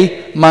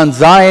 today, Mount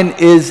Zion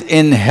is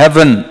in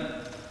heaven,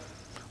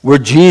 where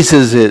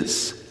Jesus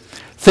is.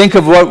 Think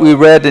of what we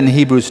read in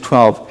Hebrews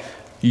 12.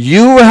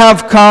 You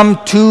have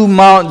come to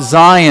Mount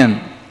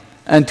Zion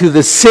and to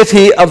the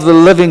city of the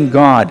living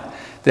God,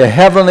 the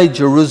heavenly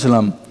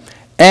Jerusalem,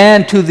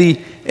 and to the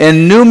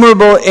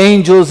innumerable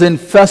angels in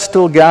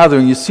festal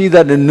gathering. You see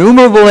that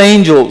innumerable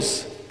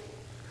angels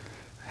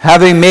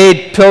having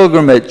made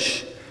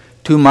pilgrimage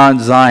to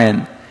Mount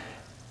Zion,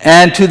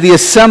 and to the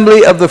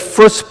assembly of the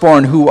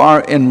firstborn who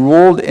are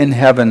enrolled in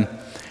heaven,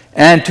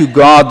 and to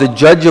God, the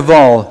judge of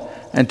all,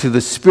 and to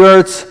the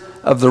spirits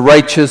of the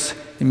righteous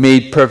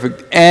made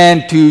perfect,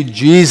 and to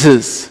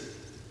Jesus.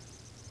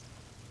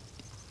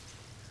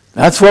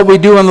 That's what we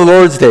do on the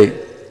Lord's Day.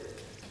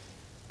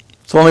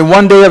 It's only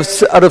one day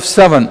out of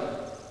 7.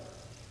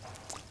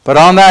 But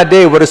on that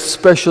day, what a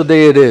special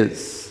day it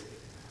is.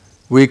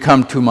 We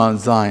come to Mount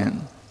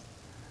Zion,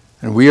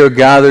 and we are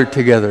gathered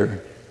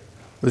together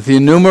with the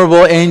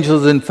innumerable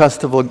angels in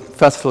festal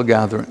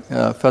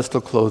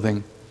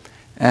clothing,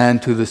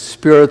 and to the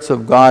spirits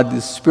of God,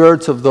 the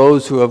spirits of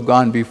those who have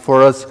gone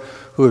before us,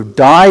 who have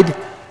died,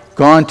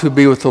 gone to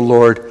be with the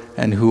Lord,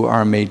 and who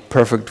are made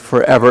perfect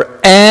forever,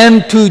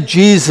 and to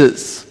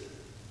Jesus.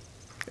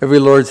 Every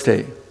Lord's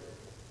Day,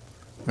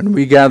 when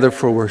we gather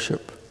for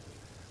worship,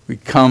 we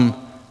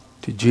come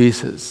to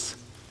Jesus.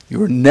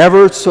 You are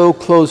never so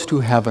close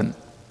to heaven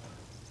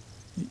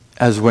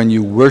as when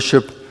you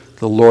worship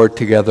the Lord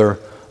together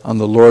on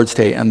the Lord's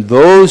Day. And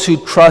those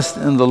who trust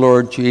in the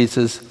Lord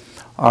Jesus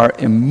are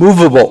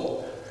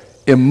immovable.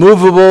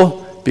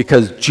 Immovable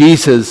because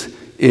Jesus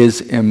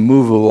is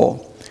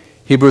immovable.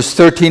 Hebrews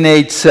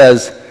 13:8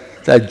 says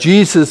that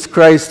Jesus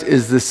Christ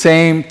is the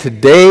same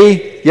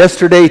today,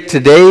 yesterday,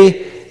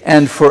 today,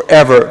 and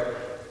forever.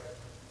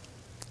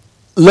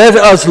 Let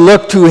us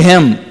look to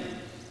him.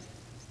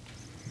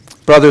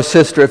 Brother,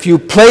 sister, if you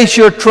place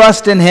your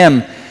trust in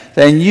him,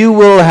 then you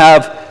will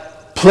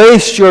have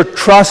placed your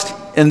trust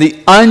in the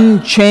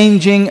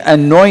unchanging,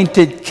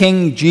 anointed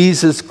King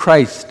Jesus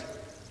Christ.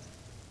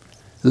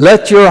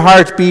 Let your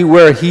heart be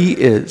where he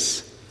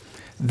is.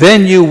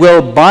 Then you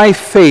will, by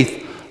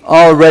faith,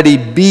 already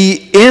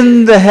be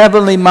in the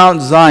heavenly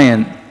Mount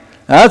Zion.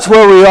 That's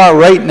where we are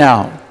right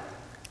now.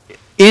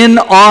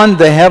 On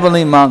the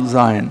heavenly Mount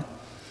Zion.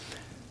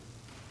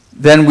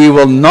 Then we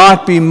will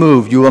not be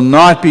moved. You will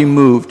not be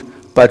moved,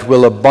 but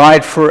will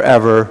abide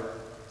forever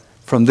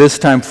from this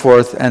time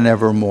forth and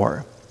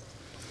evermore.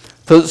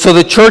 So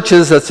the church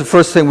is, that's the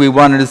first thing we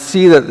wanted to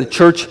see, that the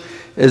church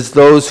is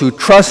those who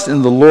trust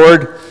in the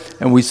Lord,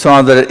 and we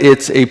saw that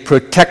it's a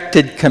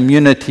protected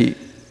community.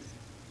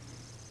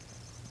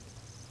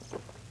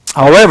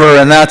 However,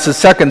 and that's the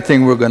second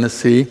thing we're going to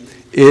see,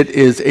 it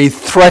is a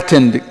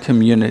threatened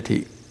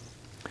community.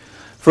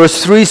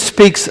 Verse 3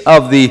 speaks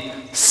of the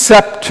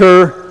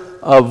scepter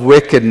of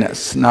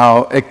wickedness.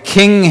 Now, a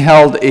king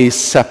held a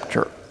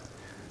scepter,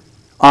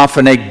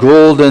 often a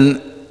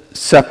golden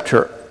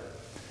scepter.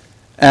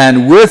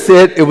 And with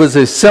it, it was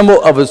a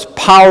symbol of his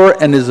power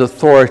and his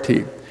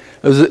authority.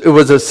 It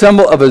was a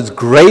symbol of his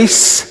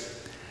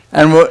grace,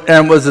 and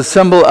it was a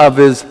symbol of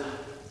his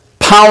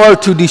power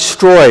to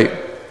destroy.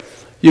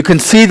 You can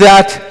see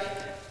that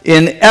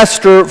in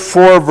Esther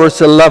 4, verse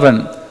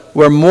 11,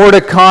 where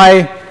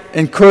Mordecai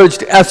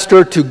encouraged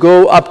Esther to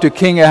go up to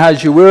King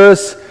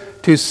Ahasuerus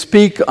to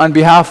speak on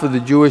behalf of the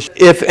Jewish.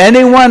 If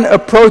anyone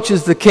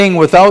approaches the king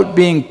without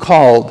being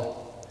called,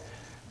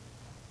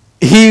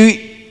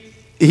 he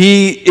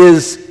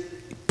is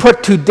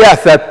put to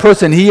death. That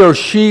person, he or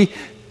she,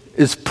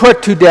 is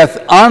put to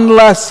death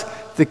unless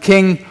the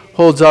king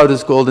holds out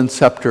his golden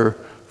scepter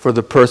for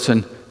the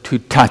person to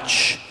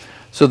touch.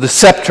 So the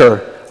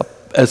scepter,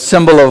 a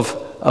symbol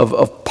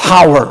of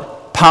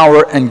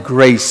power and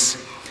grace.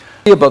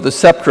 About the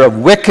scepter of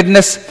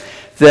wickedness,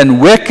 then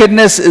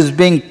wickedness is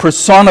being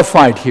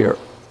personified here.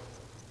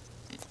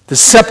 The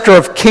scepter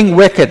of King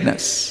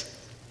Wickedness.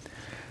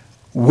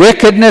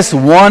 Wickedness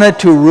wanted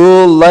to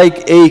rule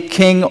like a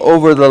king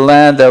over the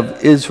land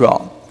of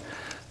Israel.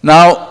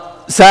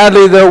 Now,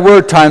 sadly, there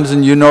were times,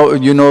 and you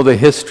know the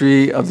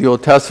history of the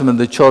Old Testament,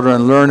 the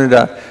children learn it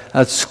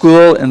at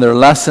school in their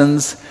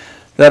lessons,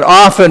 that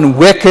often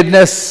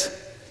wickedness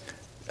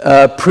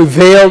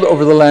prevailed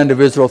over the land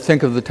of Israel.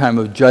 Think of the time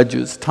of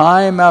Judges.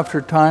 Time after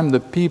time, the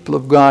people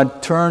of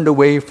God turned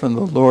away from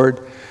the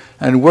Lord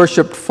and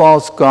worshipped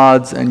false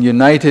gods and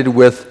united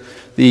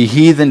with the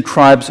heathen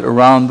tribes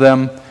around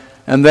them.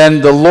 And then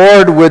the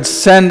Lord would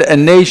send a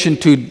nation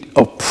to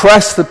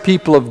oppress the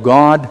people of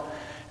God.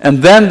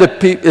 And then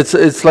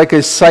it's like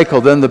a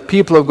cycle. Then the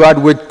people of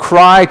God would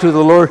cry to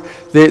the Lord.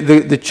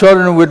 The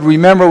children would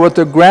remember what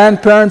their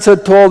grandparents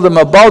had told them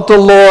about the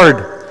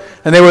Lord.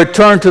 And they would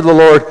turn to the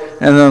Lord,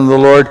 and then the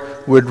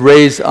Lord would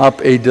raise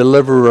up a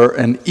deliverer,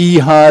 an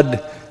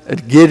Ehud, a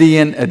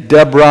Gideon, a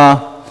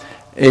Deborah,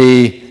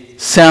 a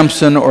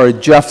Samson or a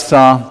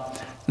Jephthah.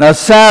 Now,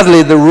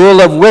 sadly, the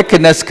rule of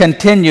wickedness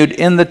continued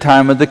in the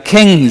time of the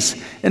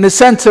kings. In a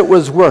sense, it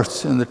was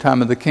worse in the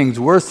time of the kings,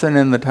 worse than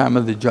in the time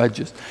of the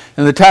judges.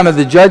 In the time of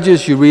the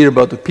judges, you read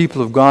about the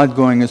people of God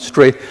going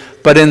astray.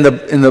 But in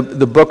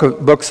the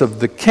books of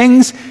the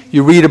kings,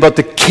 you read about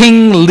the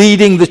king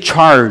leading the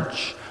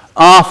charge,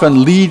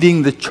 often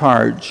leading the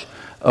charge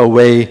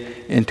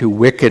away into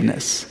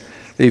wickedness.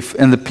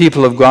 And the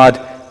people of God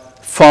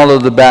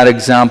followed the bad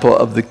example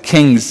of the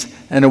kings.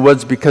 And it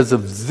was because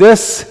of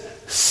this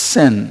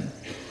sin,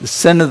 the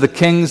sin of the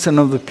kings and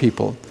of the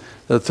people,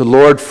 that the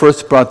Lord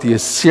first brought the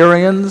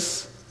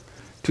Assyrians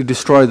to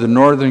destroy the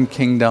northern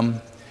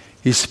kingdom.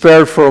 He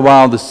spared for a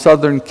while the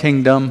southern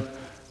kingdom,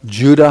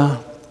 Judea,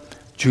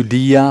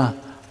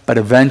 but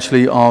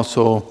eventually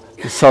also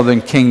the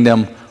southern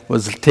kingdom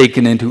was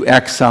taken into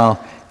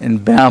exile in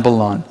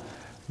Babylon.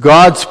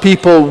 God's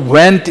people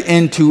went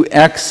into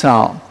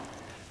exile,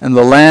 and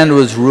the land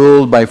was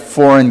ruled by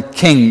foreign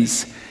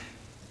kings.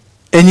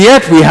 And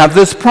yet we have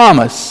this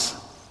promise.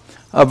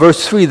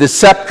 Verse 3, the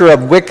scepter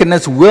of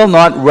wickedness will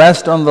not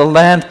rest on the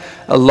land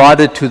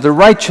allotted to the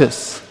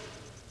righteous.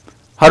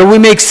 How do we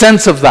make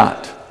sense of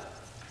that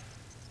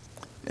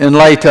in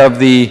light of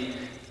the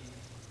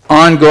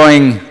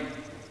ongoing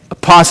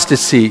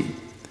apostasy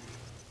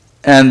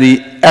and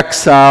the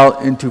exile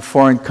into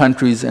foreign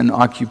countries and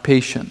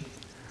occupation?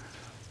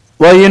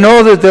 Well, you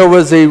know that there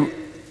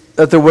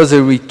was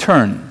a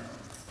return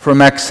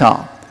from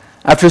exile.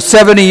 After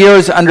 70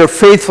 years under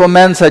faithful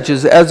men such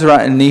as Ezra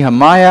and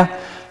Nehemiah,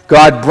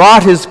 God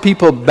brought his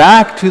people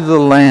back to the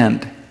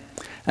land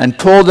and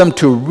told them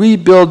to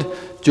rebuild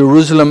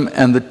Jerusalem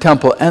and the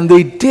temple. And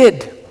they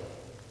did,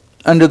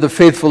 under the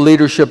faithful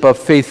leadership of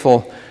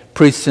faithful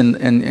priests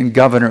and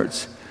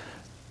governors.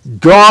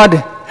 God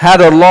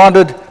had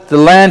allotted the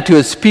land to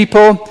his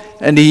people,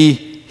 and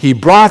he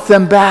brought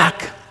them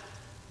back.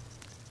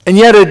 And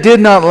yet it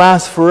did not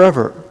last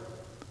forever.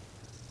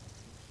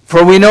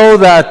 For we know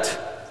that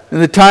in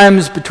the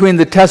times between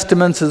the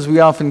testaments, as we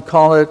often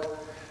call it,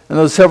 in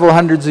those several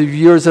hundreds of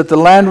years, that the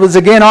land was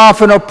again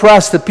often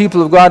oppressed. The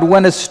people of God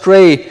went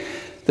astray.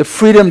 The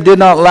freedom did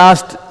not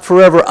last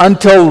forever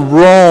until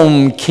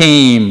Rome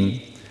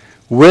came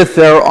with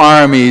their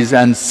armies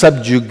and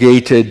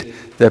subjugated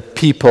the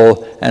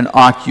people and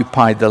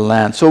occupied the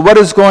land. So what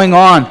is going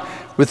on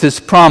with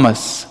this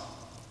promise?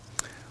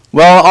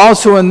 Well,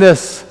 also in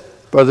this,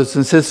 brothers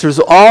and sisters,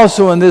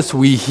 also in this,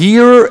 we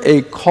hear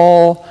a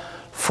call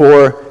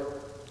for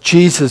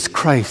Jesus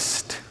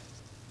Christ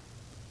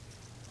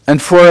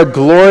and for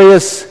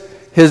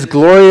his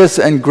glorious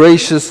and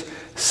gracious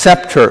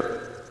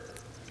scepter.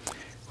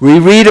 We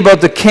read about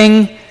the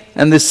king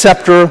and the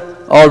scepter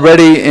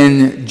already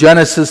in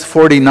Genesis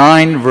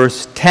 49,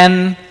 verse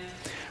 10.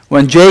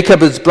 When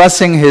Jacob is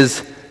blessing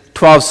his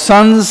 12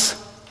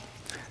 sons,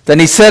 then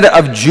he said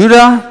of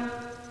Judah,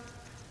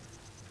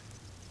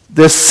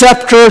 the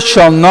scepter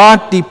shall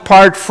not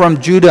depart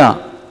from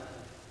Judah,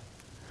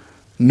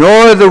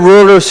 nor the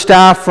ruler's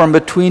staff from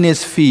between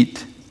his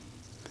feet,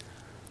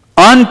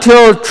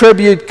 until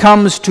tribute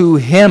comes to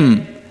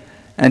him,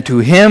 and to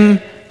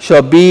him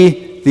shall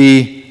be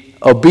the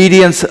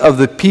obedience of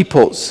the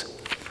peoples.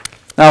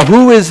 Now,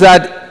 who is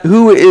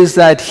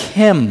that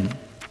him?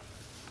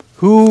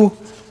 Who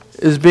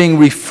is being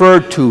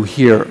referred to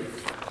here?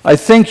 I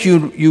think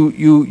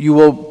you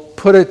will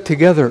put it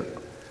together.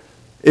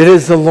 It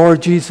is the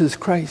Lord Jesus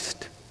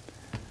Christ.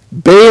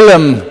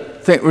 Balaam,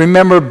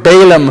 remember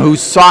Balaam, who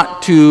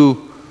sought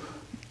to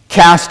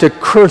cast a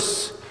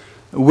curse,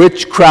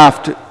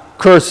 witchcraft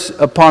curse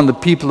upon the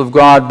people of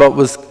God, but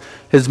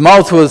his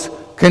mouth was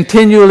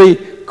continually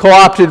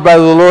co-opted by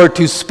the Lord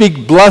to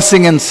speak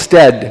blessing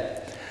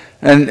instead.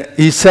 And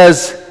he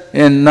says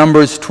in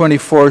Numbers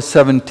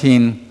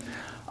 24:17,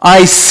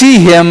 I see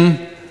him,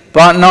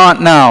 but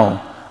not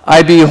now.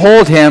 I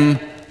behold him,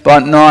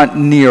 but not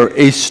near.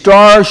 A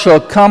star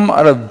shall come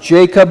out of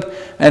Jacob,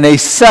 and a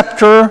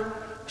scepter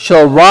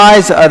shall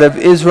rise out of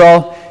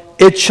Israel.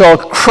 It shall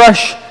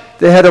crush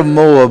the head of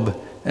Moab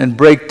and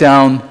break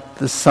down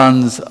the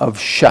sons of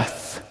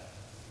Sheth.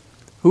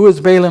 Who is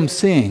Balaam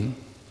seeing?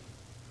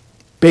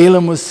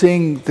 Balaam was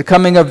seeing the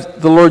coming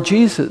of the Lord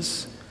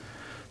Jesus,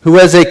 who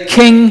as a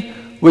king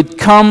would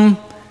come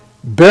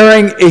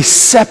bearing a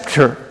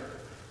scepter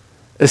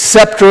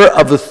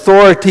of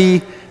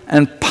authority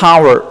and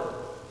power,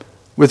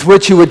 with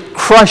which he would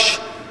crush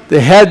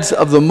the heads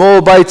of the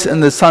Moabites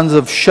and the sons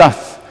of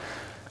Sheth.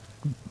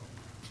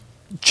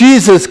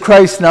 Jesus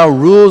Christ now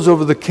rules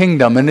over the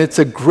kingdom, and it's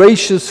a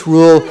gracious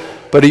rule,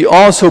 but he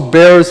also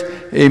bears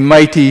a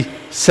mighty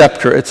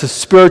scepter. It's a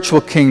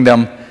spiritual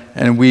kingdom,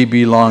 and we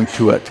belong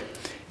to it.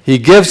 He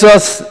gives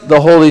us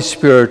the Holy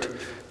Spirit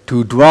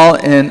to dwell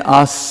in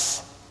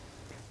us,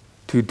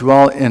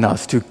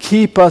 to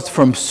keep us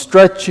from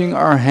stretching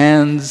our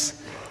hands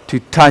to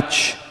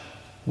touch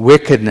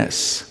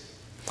wickedness.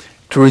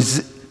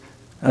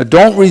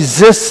 Don't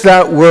resist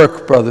that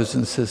work, brothers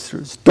and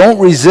sisters. Don't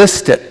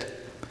resist it.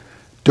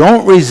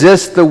 Don't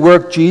resist the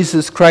work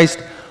Jesus Christ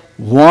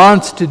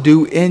wants to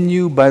do in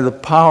you by the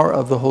power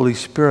of the Holy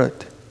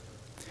Spirit.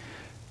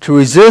 To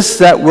resist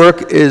that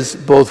work is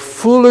both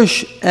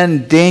foolish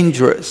and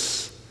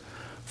dangerous,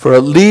 for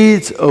it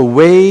leads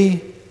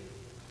away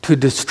to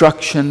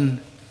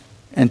destruction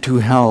and to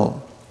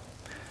hell.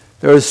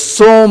 There is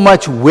so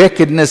much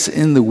wickedness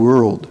in the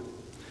world.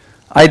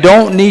 I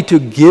don't need to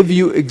give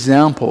you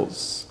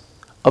examples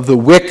of the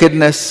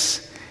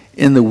wickedness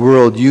in the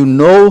world. You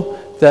know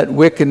that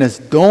wickedness.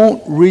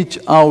 Don't reach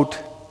out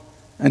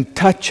and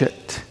touch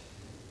it.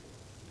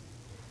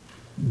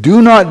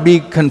 Do not be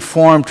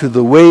conformed to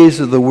the ways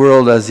of the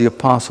world, as the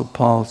Apostle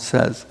Paul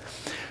says.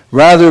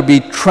 Rather, be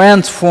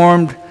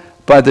transformed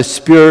by the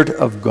Spirit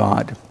of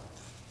God.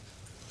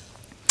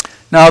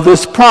 Now,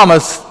 this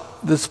promise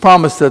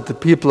that the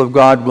people of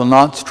God will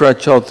not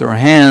stretch out their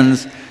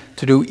hands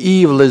to do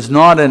evil is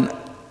not an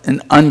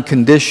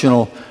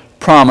unconditional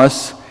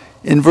promise.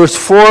 In verse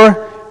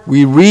 4,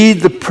 we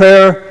read the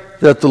prayer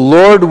that the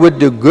Lord would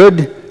do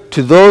good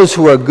to those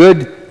who are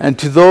good and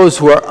to those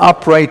who are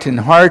upright in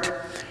heart.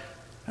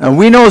 And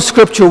we know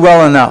Scripture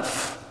well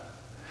enough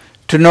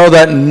to know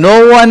that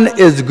no one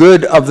is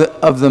good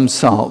of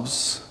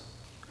themselves,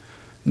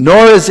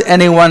 nor is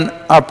anyone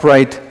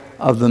upright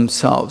of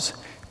themselves.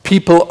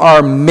 People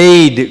are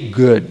made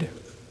good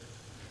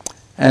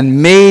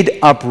and made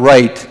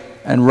upright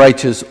and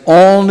righteous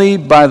only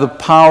by the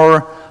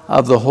power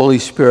of the Holy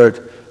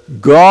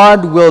Spirit.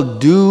 God will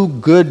do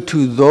good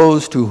to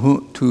those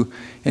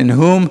in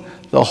whom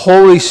the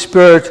Holy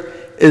Spirit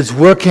is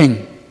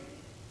working.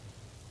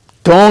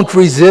 Don't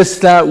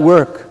resist that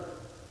work,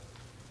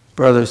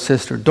 brother,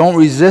 sister. Don't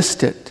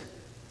resist it.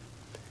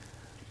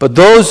 But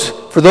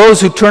for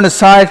those who turn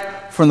aside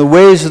from the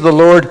ways of the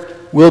Lord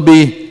will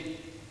be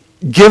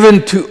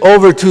given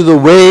over to the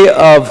way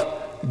of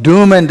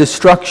doom and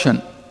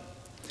destruction.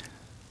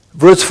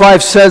 Verse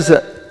 5 says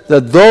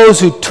that those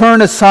who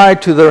turn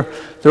aside to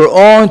their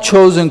own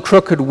chosen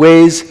crooked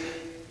ways,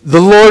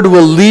 the Lord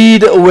will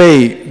lead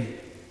away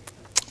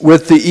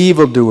with the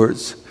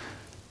evildoers.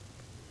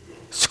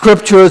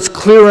 Scripture is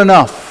clear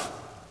enough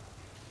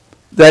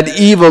that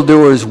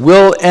evildoers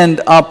will end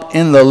up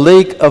in the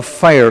lake of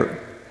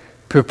fire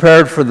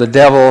prepared for the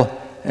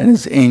devil and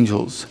his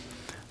angels.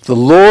 The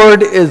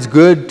Lord is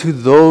good to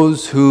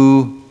those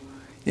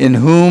in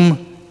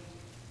whom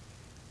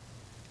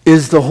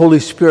is the Holy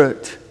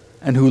Spirit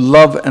and who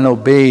love and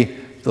obey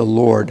the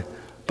Lord.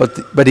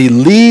 But he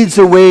leads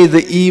away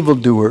the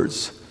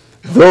evildoers,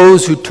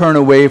 those who turn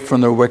away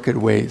from their wicked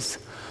ways.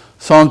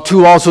 Psalm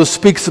 2 also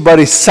speaks about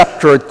a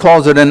scepter. It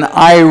calls it an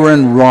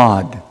iron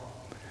rod.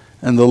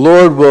 And the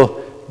Lord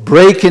will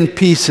break in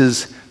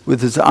pieces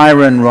with his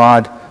iron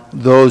rod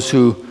those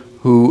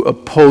who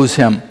oppose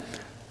him.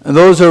 And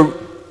those are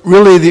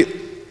really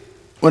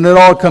when it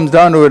all comes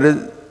down to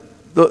it,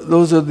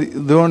 those are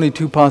the only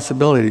two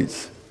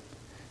possibilities.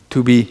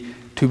 To be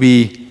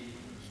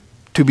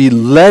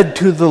led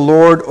to the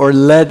Lord or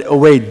led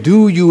away.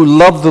 Do you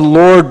love the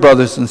Lord,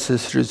 brothers and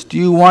sisters? Do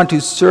you want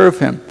to serve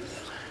him?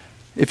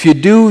 If you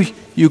do,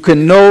 you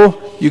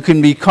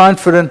can be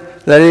confident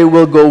that it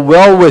will go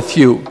well with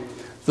you.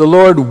 The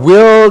Lord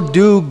will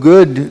do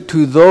good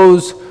to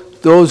those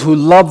who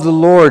love the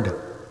Lord.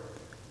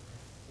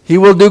 He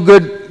will do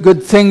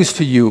good things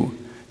to you,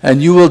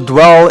 and you will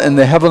dwell in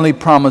the heavenly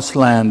promised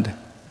land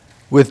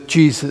with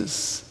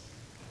Jesus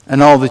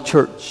and all the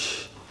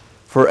church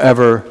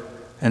forever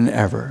and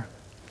ever.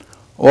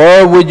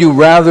 Or would you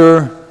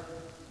rather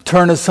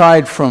turn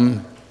aside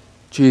from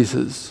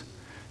Jesus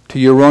to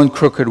your own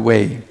crooked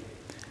way?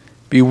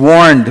 Be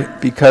warned,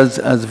 because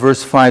as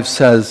verse 5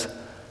 says,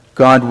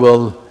 God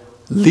will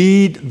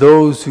lead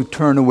those who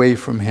turn away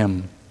from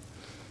him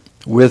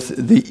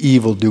with the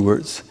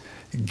evildoers.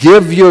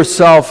 Give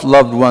yourself,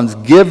 loved ones,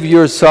 give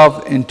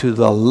yourself into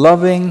the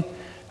loving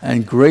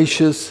and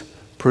gracious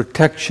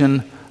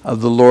protection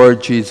of the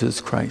Lord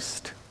Jesus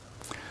Christ.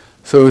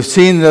 So we've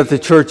seen that the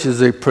church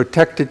is a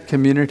protected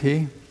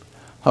community.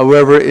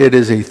 However, it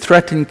is a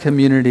threatened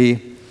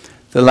community.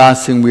 The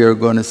last thing we are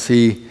going to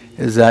see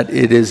is that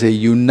it is a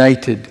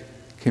united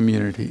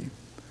community.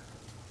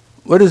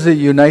 What is it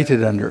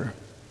united under?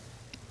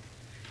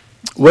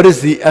 What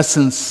is the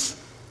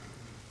essence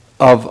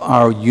of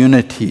our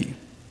unity?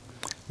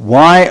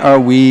 Why are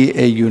we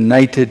a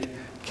united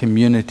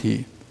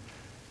community?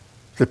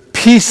 The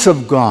peace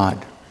of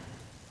God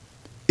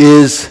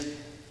is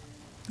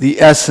the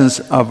essence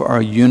of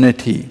our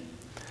unity.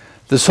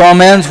 The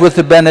psalm ends with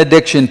the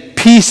benediction,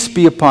 "Peace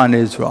be upon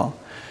Israel."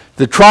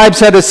 The tribes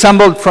had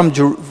assembled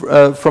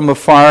from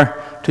afar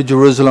to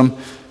Jerusalem.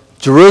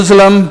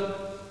 Jerusalem,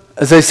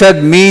 as I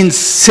said, means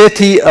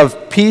city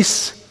of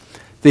peace.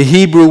 The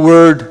Hebrew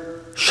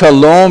word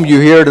shalom,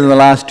 you hear it in the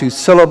last two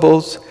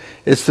syllables.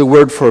 It's the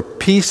word for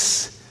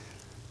peace.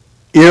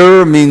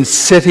 Ir means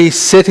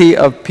city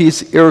of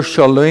peace. Ir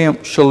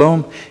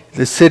shalom,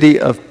 the city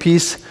of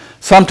peace.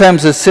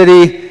 Sometimes the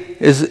city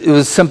it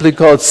was simply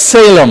called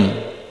Salem,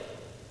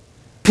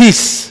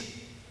 peace.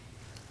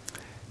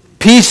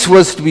 Peace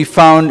was to be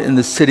found in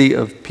the city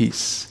of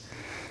peace.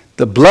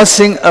 The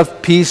blessing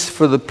of peace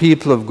for the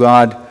people of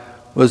God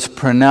was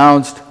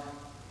pronounced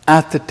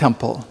at the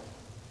temple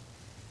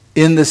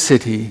in the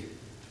city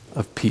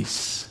of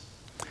peace.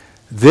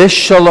 This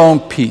shalom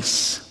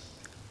peace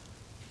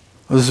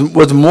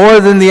was more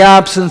than the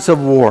absence of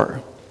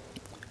war.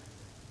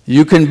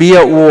 You can be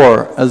at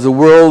war, as the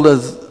world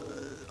has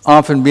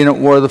often been at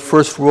war, the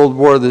First World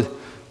War, the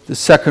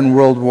Second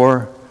World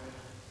War,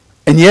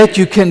 and yet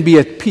you can be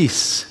at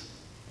peace.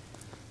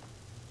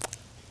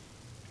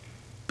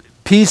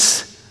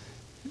 Peace,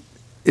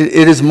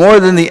 it is more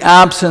than the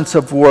absence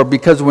of war,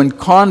 because when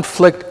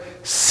conflict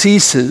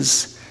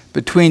ceases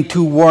between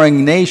two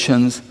warring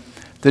nations,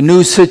 the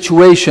new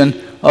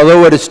situation,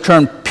 although it is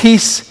termed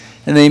peace,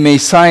 and they may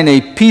sign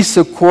a peace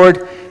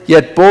accord,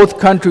 yet both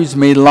countries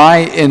may lie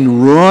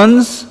in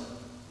ruins,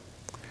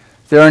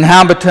 their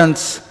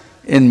inhabitants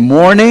in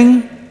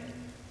mourning,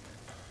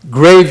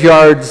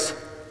 graveyards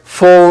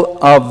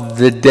full of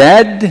the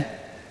dead,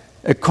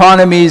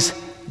 economies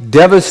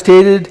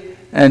devastated,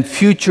 and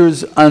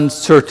futures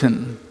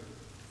uncertain.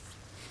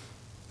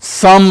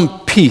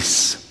 Some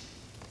peace.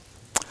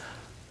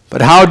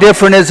 But how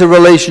different is the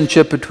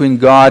relationship between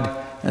God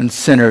and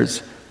sinners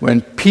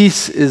when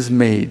peace is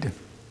made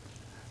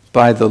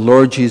by the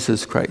Lord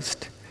Jesus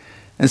Christ.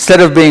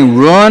 Instead of being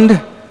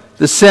ruined,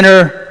 the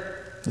sinner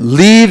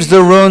leaves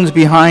the ruins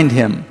behind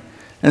him.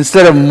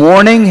 Instead of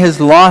mourning his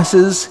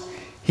losses,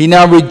 he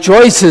now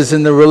rejoices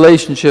in the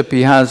relationship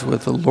he has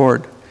with the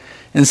Lord.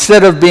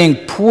 Instead of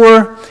being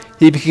poor,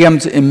 he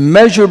becomes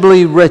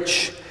immeasurably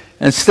rich.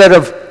 Instead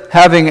of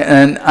having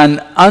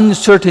an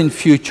uncertain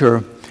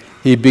future,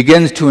 he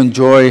begins to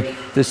enjoy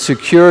the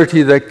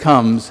security that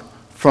comes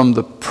from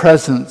the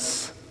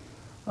presence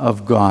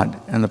of God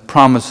and the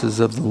promises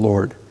of the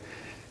Lord.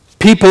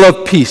 People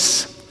of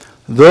peace,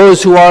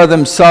 those who are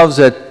themselves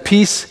at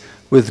peace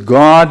with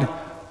God,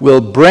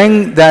 will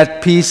bring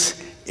that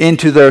peace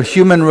into their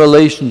human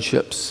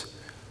relationships.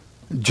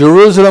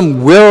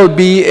 Jerusalem will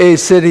be a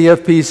city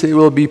of peace. It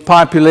will be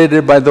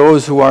populated by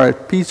those who are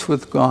at peace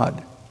with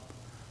God.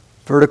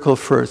 Vertical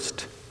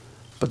first,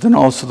 but then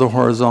also the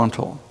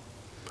horizontal.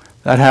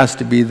 That has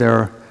to be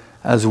there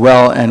as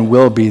well and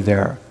will be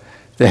there.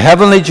 The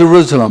heavenly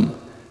Jerusalem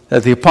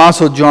that the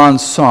Apostle John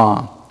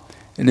saw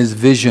in his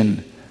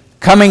vision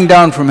coming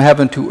down from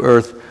heaven to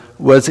earth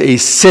was a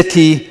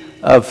city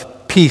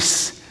of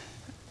peace.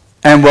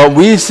 And what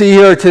we see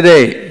here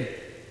today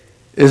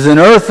is an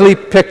earthly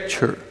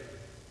picture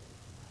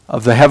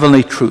of the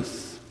heavenly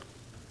truth.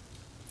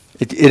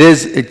 It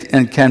is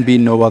and can be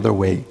no other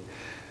way.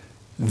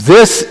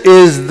 This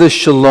is the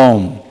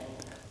shalom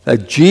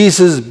that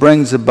Jesus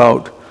brings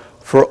about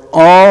for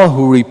all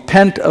who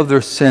repent of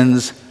their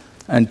sins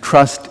and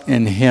trust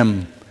in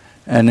him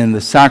and in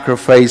the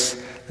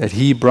sacrifice that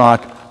he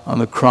brought on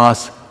the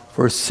cross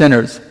for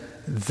sinners.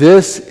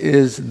 This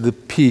is the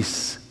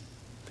peace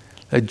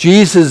that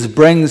Jesus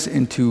brings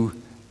into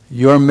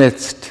your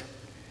midst.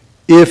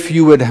 If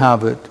you would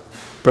have it,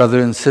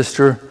 brother and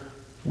sister,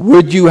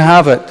 would you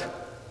have it?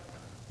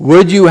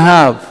 Would you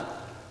have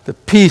the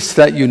peace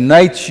that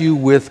unites you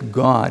with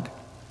God?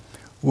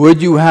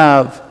 Would you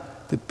have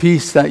the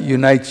peace that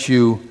unites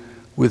you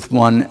with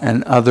one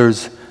and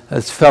others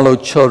as fellow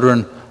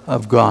children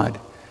of God?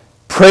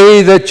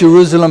 Pray that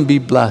Jerusalem be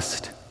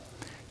blessed.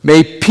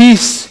 May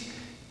peace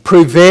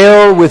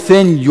prevail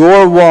within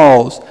your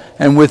walls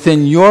and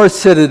within your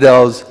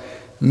citadels.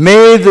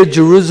 May the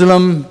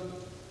Jerusalem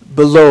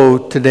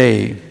below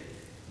today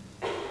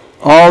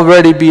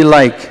already be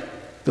like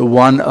the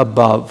one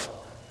above,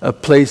 a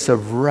place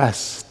of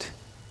rest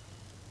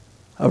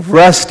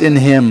in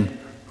him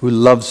who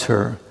loves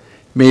her.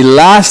 May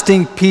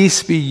lasting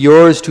peace be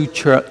yours to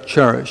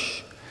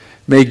cherish.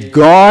 May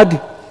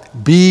God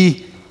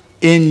be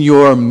in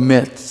your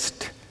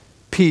midst.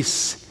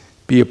 Peace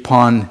be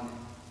upon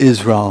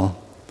Israel.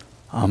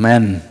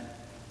 Amen.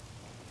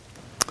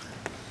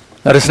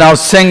 Let us now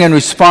sing in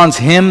response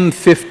hymn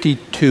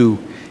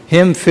 52.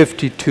 Hymn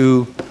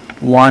 52,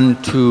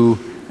 1, 2,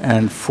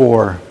 and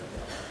 4.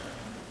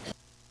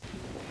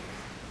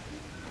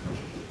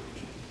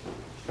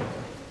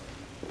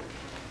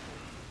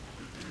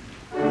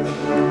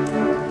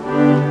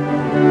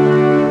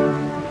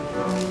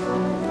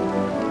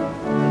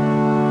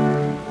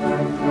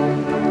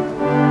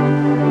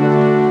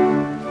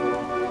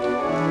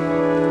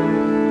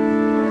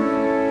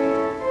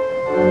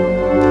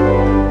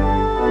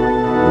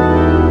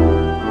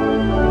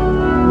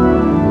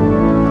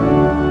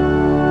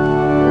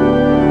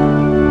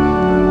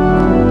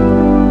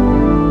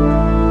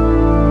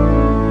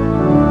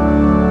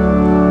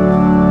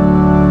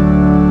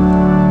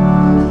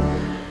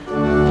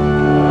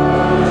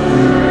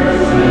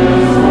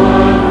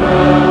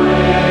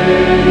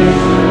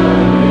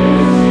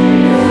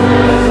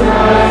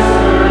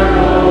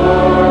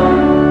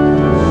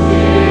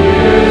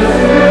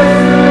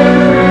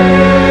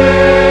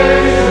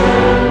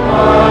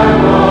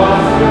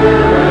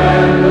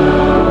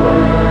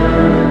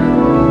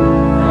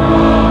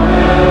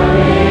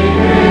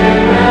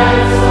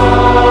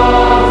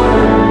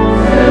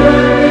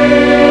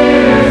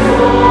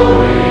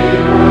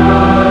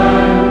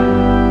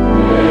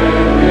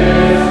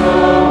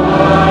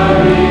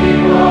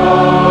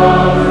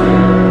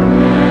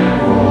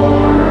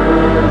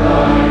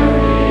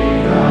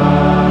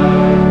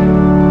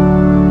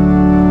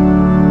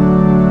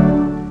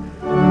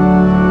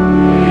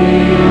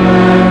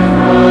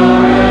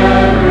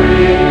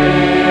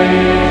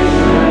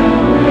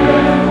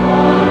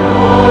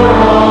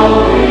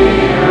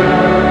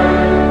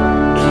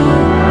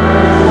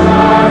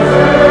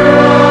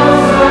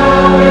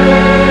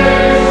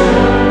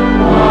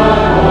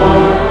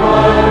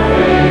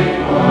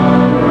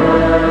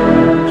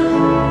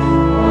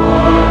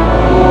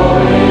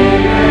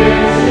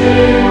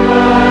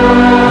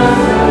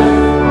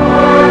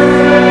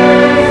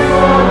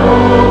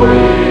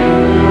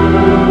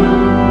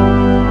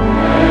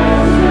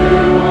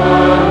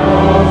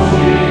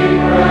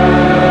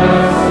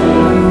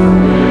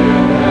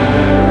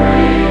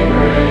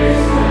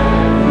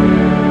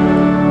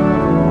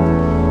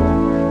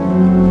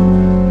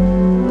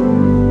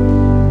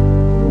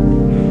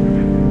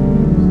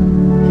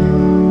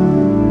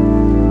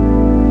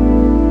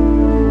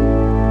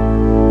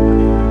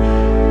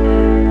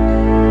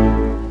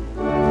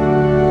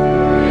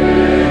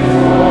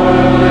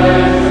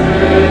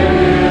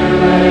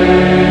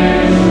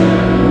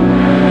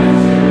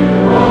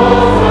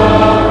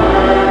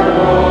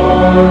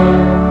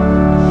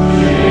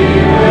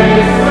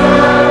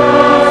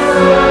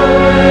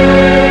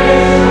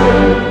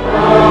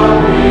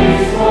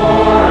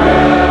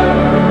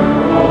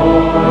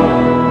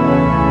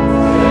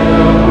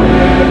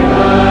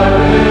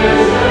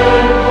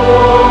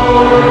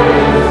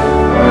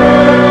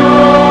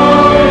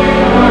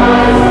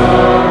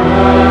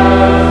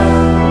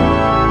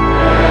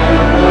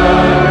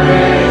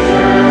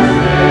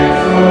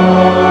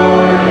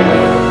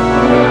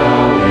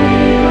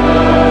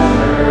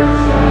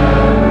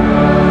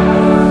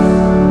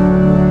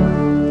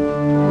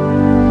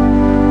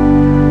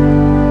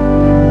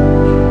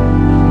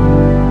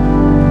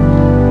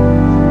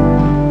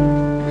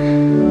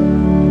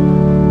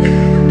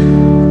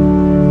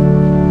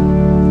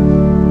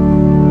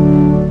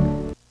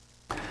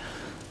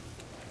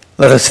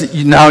 Let us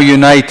now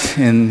unite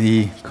in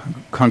the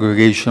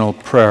congregational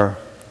prayer.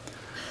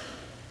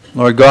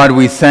 Lord God,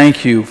 we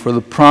thank you for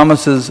the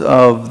promises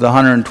of the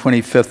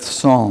 125th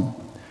Psalm.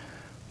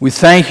 We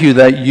thank you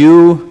that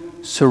you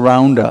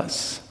surround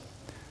us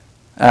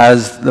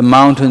as the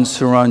mountains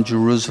surround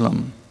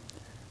Jerusalem.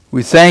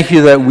 We thank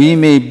you that we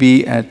may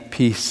be at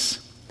peace,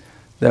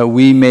 that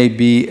we may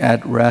be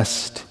at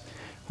rest.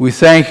 We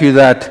thank you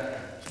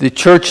that the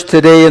church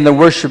today and the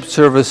worship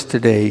service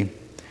today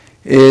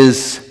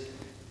is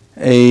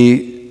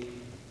a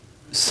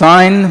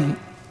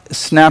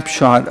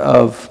snapshot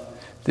of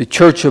the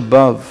church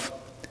above,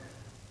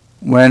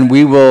 when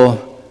we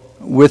will,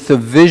 with the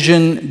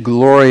vision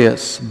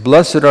glorious,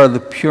 blessed are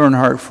the pure in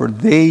heart, for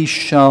they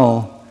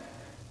shall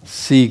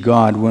see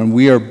God. When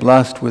we are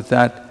blessed with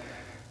that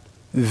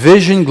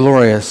vision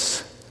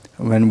glorious,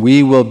 when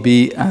we will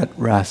be at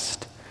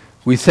rest.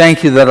 We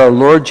thank you that our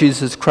Lord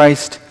Jesus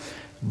Christ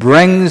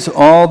brings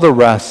all the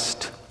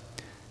rest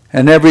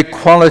and every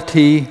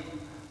quality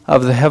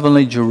of the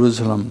heavenly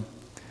Jerusalem.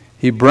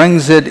 He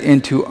brings it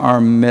into our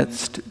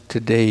midst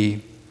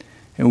today.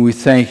 And we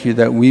thank you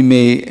that we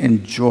may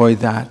enjoy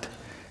that.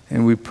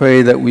 And we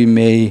pray that we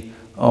may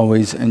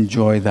always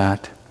enjoy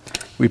that.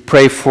 We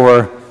pray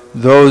for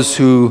those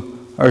who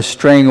are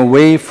straying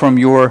away from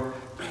your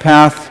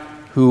path,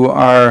 who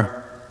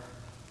are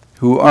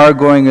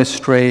going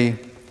astray,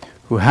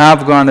 who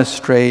have gone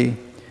astray,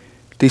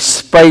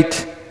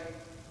 despite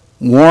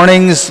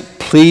warnings,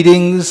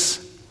 pleadings,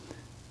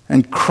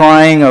 and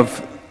crying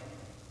of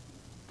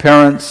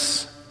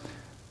parents.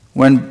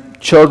 When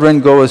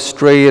children go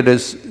astray, it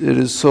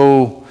is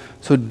so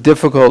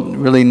difficult,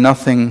 really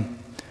nothing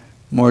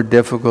more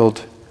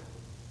difficult.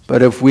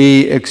 But if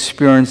we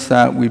experience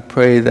that, we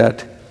pray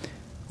that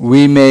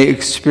we may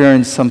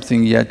experience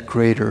something yet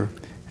greater,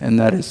 and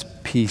that is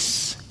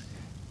peace.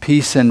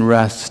 Peace and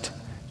rest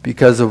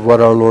because of what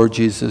our Lord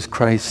Jesus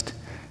Christ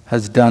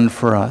has done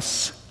for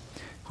us.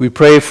 We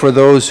pray for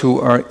those who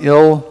are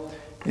ill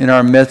in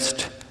our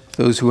midst,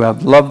 those who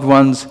have loved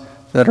ones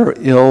that are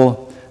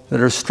ill,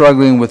 that are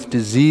struggling with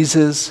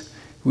diseases.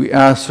 We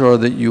ask, Lord,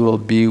 that you will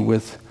be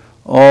with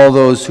all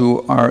those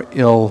who are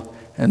ill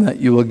and that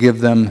you will give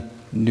them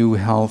new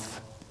health.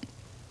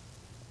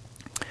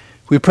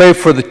 We pray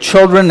for the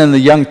children and the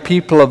young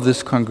people of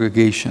this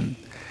congregation.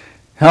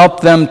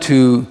 Help them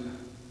to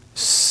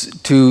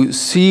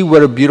see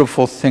what a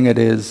beautiful thing it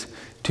is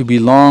to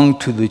belong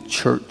to the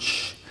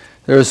church.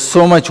 There is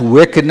so much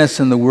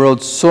wickedness in the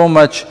world, so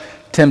much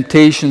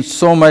temptation,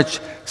 so much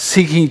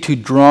seeking to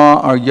draw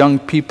our young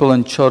people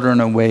and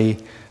children away.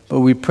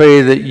 But we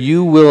pray that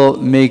you will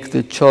make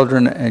the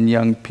children and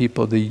young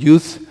people, the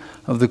youth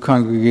of the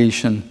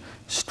congregation,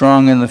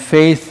 strong in the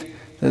faith,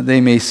 that they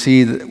may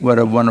see what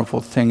a wonderful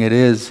thing it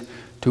is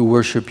to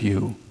worship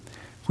you.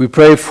 We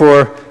pray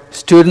for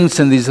students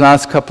in these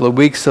last couple of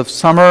weeks of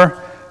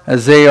summer,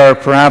 as they are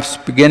perhaps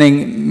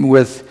beginning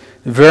with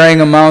varying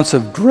amounts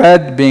of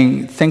dread,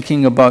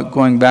 thinking about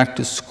going back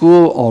to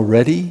school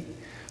already.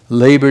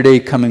 Labor Day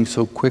coming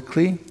so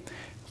quickly.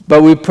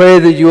 But we pray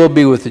that you will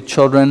be with the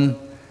children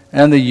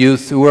and the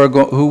youth who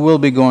will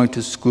be going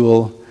to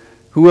school,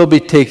 who will be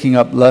taking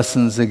up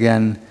lessons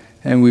again.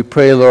 And we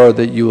pray, Lord,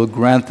 that you will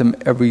grant them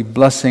every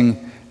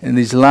blessing in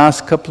these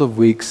last couple of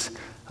weeks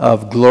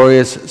of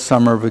glorious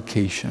summer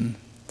vacation.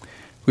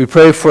 We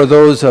pray for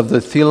those of the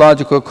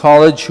Theological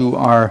College who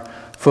are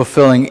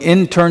fulfilling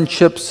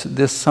internships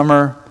this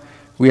summer.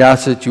 We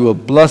ask that you will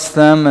bless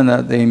them and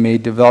that they may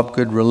develop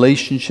good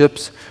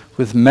relationships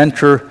with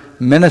mentor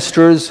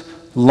ministers,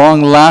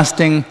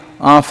 long-lasting,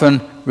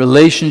 often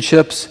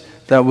relationships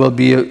that will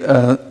be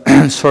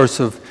a source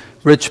of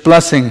rich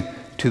blessing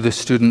to the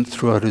student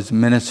throughout his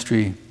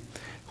ministry.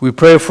 We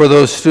pray for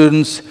those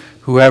students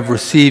who have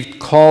received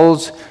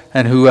calls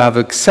and who have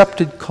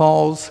accepted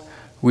calls.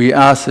 We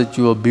ask that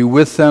you will be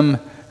with them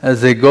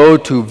as they go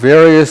to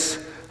various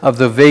of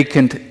the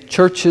vacant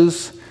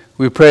churches.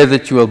 We pray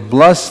that you will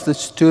bless the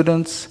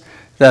students,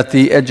 that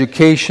the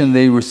education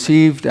they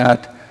received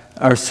at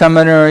our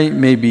seminary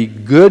may be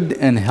good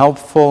and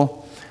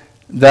helpful,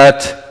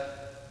 that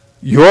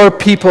your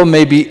people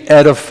may be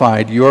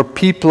edified, your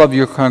people of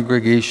your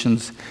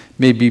congregations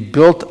may be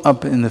built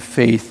up in the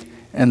faith,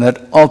 and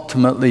that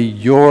ultimately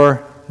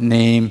your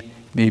name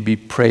may be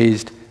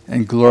praised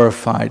and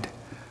glorified.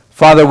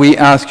 Father, we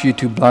ask you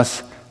to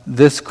bless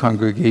this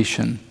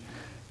congregation.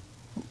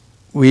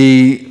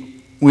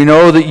 We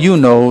know that you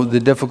know the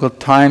difficult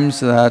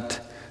times that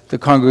the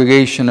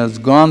congregation has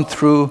gone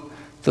through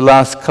the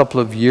last couple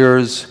of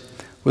years.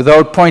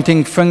 Without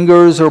pointing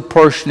fingers or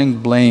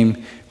portioning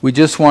blame, we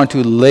just want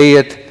to lay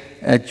it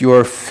at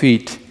your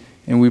feet.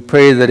 And we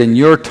pray that in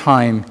your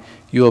time,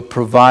 you will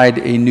provide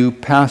a new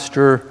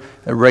pastor,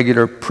 a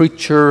regular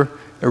preacher,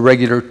 a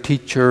regular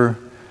teacher,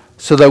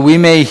 so that we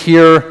may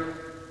hear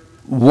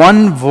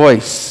one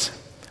voice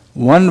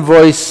from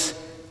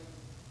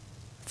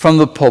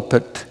the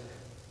pulpit,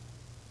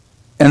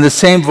 and the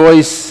same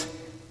voice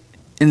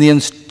in the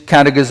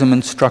catechism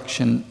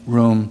instruction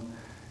room,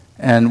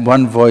 and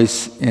one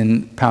voice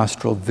in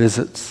pastoral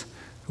visits.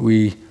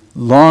 We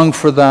long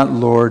for that,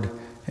 Lord,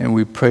 and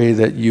we pray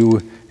that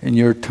you, in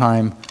your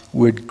time,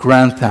 would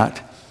grant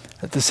that.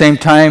 At the same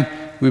time,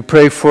 we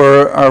pray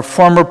for our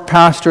former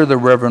pastor, the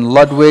Reverend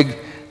Ludwig,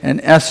 and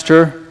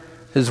Esther,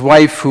 his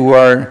wife, who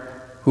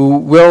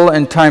will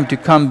in time to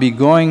come be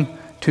going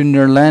to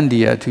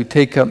Neerlandia to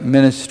take up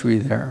ministry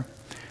there.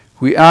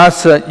 We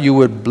ask that you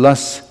would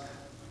bless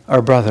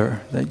our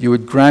brother, that you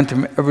would grant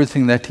him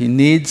everything that he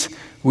needs.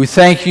 We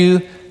thank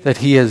you that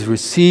he has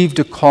received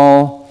a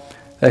call,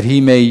 that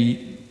he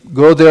may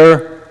go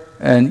there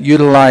and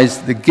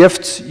utilize the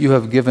gifts you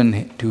have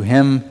given to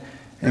him.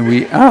 And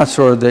we ask,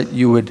 Lord, that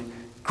you would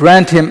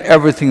grant him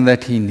everything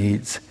that he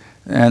needs,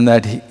 and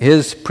that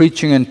his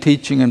preaching and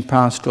teaching and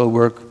pastoral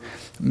work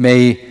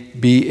may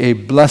be a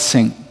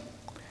blessing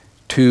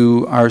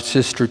to our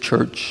sister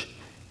church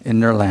in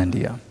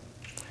Neerlandia.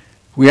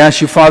 We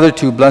ask you, Father,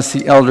 to bless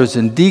the elders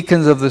and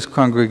deacons of this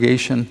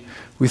congregation.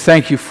 We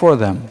thank you for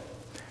them.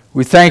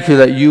 We thank you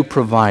that you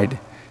provide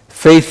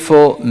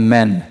faithful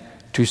men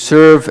to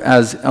serve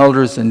as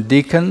elders and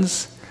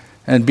deacons,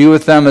 and be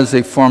with them as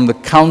they form the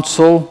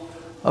council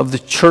of the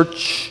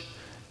church.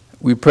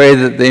 We pray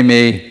that they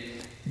may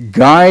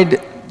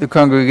guide the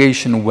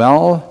congregation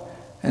well,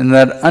 and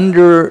that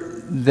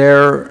under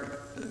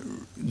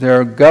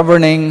their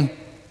governing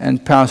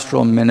and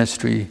pastoral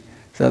ministry,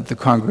 that the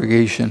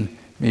congregation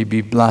may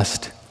be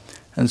blessed.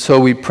 And so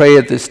we pray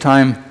at this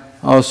time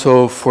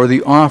also for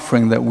the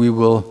offering that we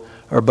are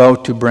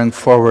about to bring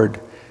forward.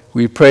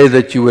 We pray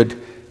that you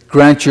would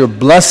grant your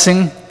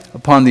blessing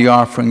upon the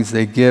offerings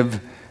they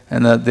give,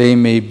 and that they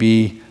may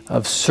be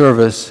of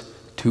service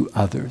to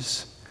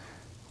others.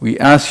 We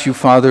ask you,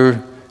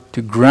 Father,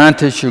 to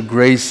grant us your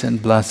grace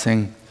and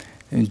blessing.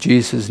 In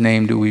Jesus'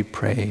 name do we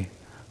pray.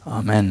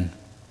 Amen.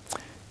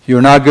 You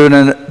are now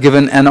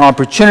given an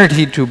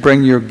opportunity to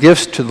bring your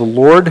gifts to the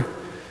Lord.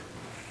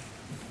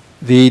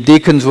 The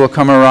deacons will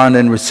come around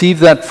and receive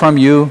that from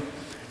you,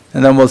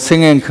 and then we'll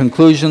sing in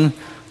conclusion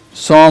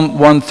Psalm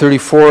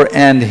 134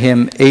 and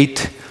hymn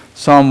 8.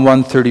 Psalm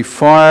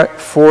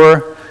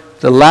 134,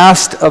 the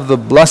last of the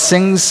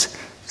blessings,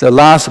 the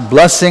last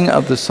blessing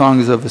of the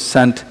songs of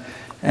ascent,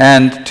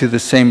 and to the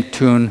same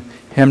tune,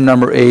 hymn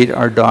number 8,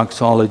 our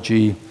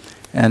doxology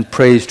and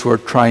praise to our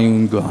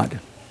triune God.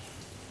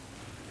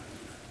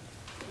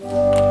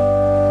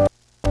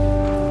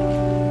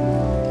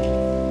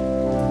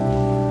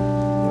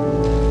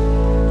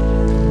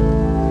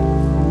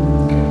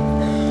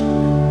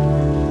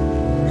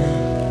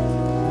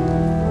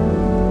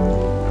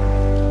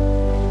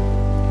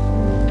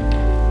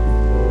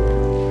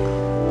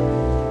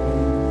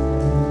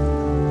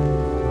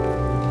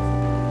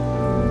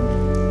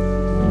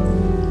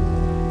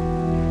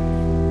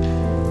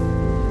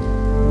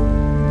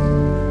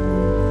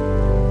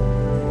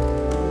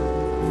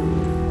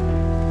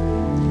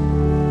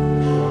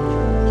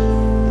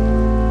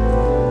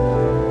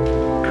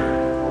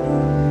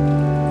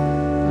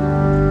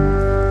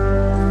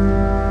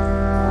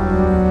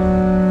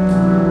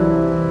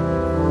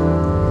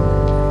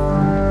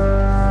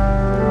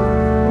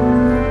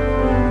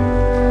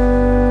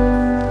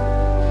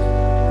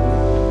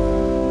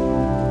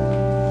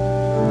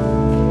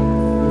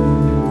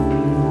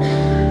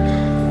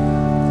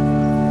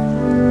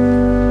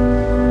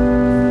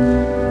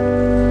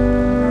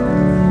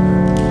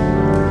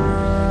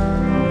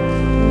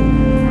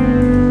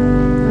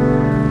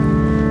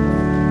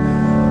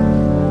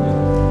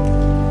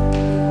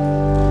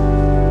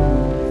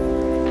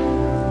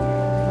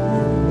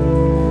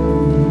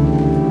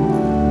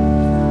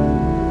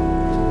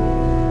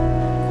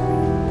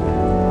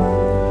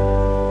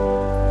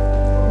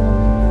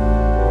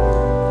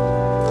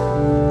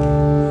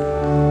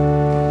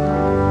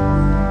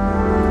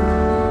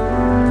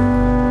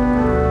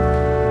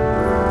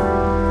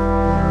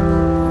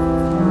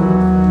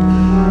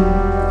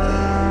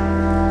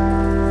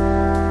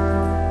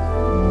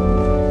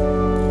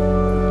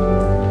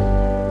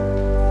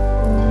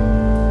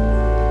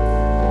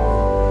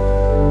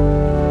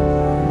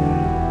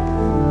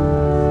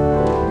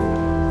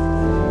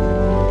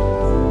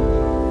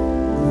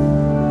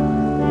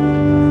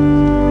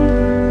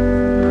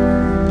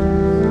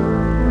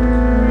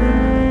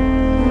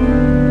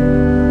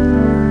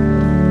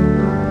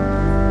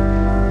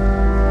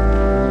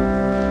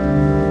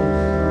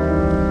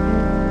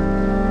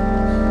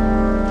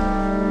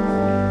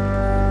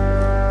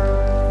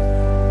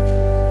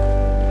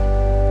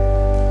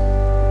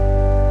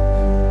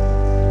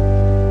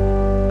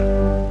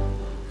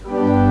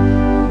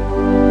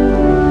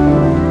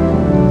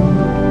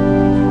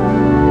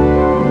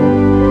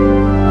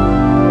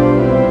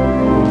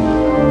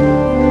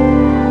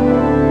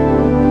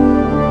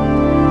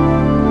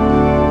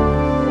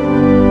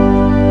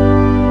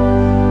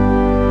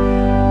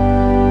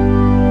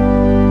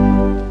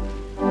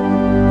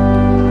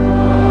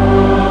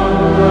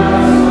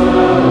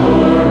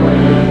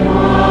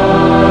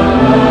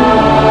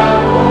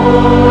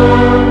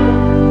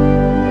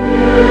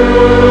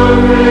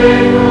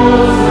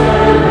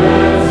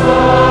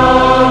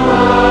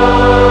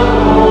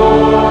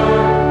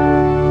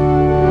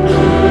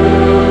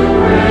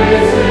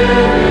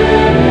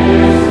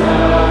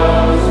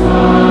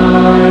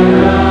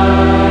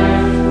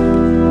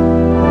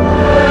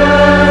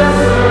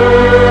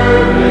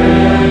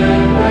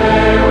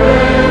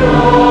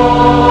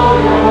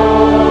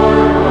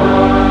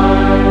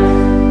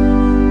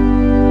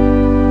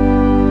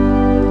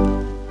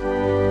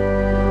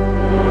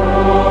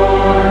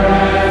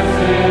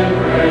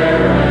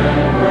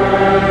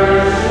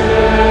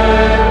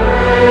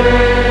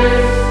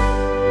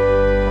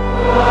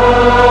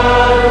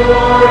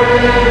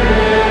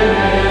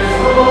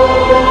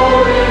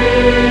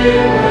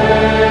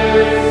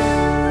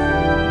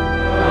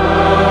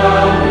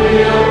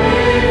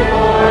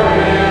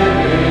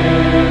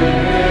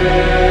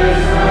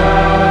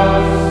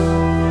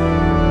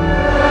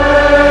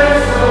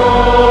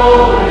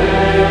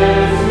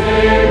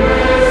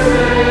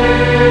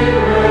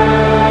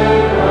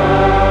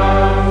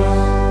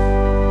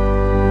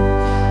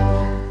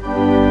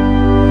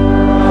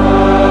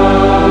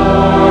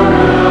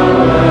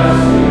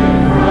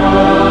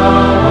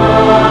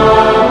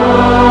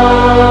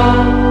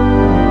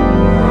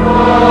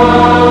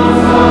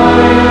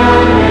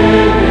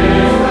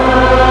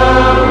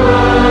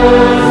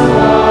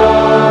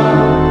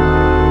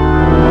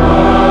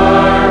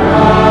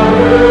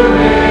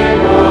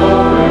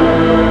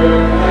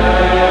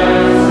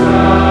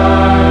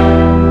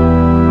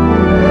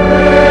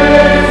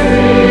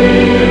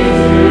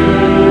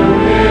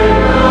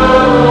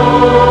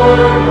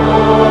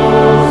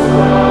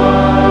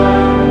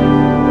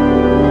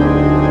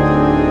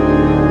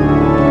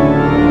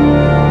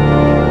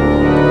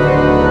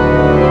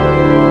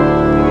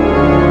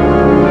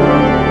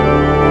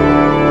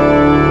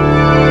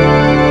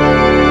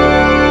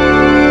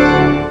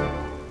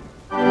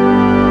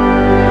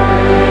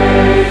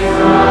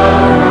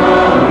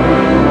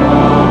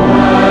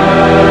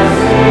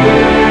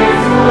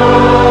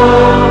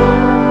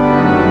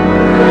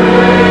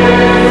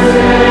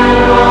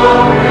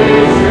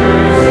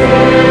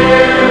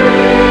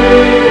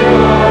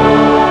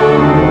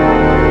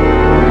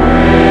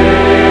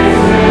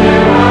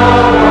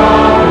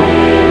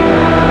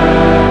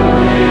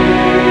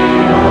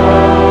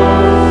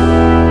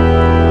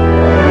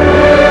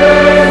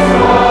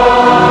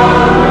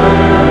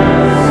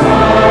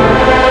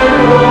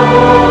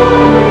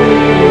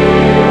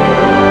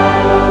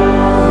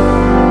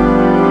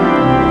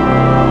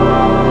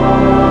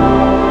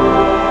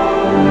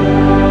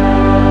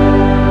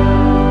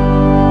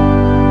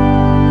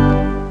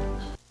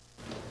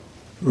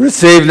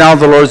 Receive now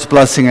the Lord's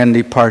blessing and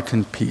depart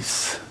in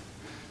peace.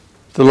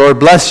 The Lord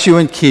bless you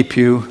and keep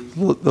you.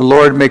 The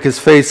Lord make his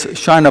face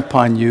shine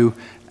upon you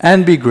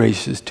and be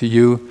gracious to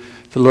you.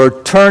 The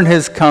Lord turn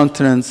his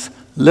countenance,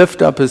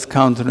 lift up his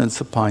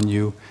countenance upon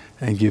you,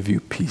 and give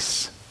you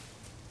peace.